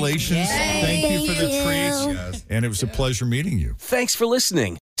 Congratulations. Thank you for the treats. Yes. And it was a pleasure meeting you. Thanks for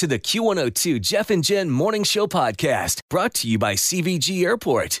listening to the Q102 Jeff and Jen Morning Show podcast, brought to you by CVG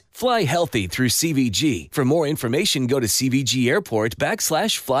Airport. Fly healthy through CVG. For more information, go to CVG Airport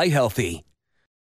 /fly healthy.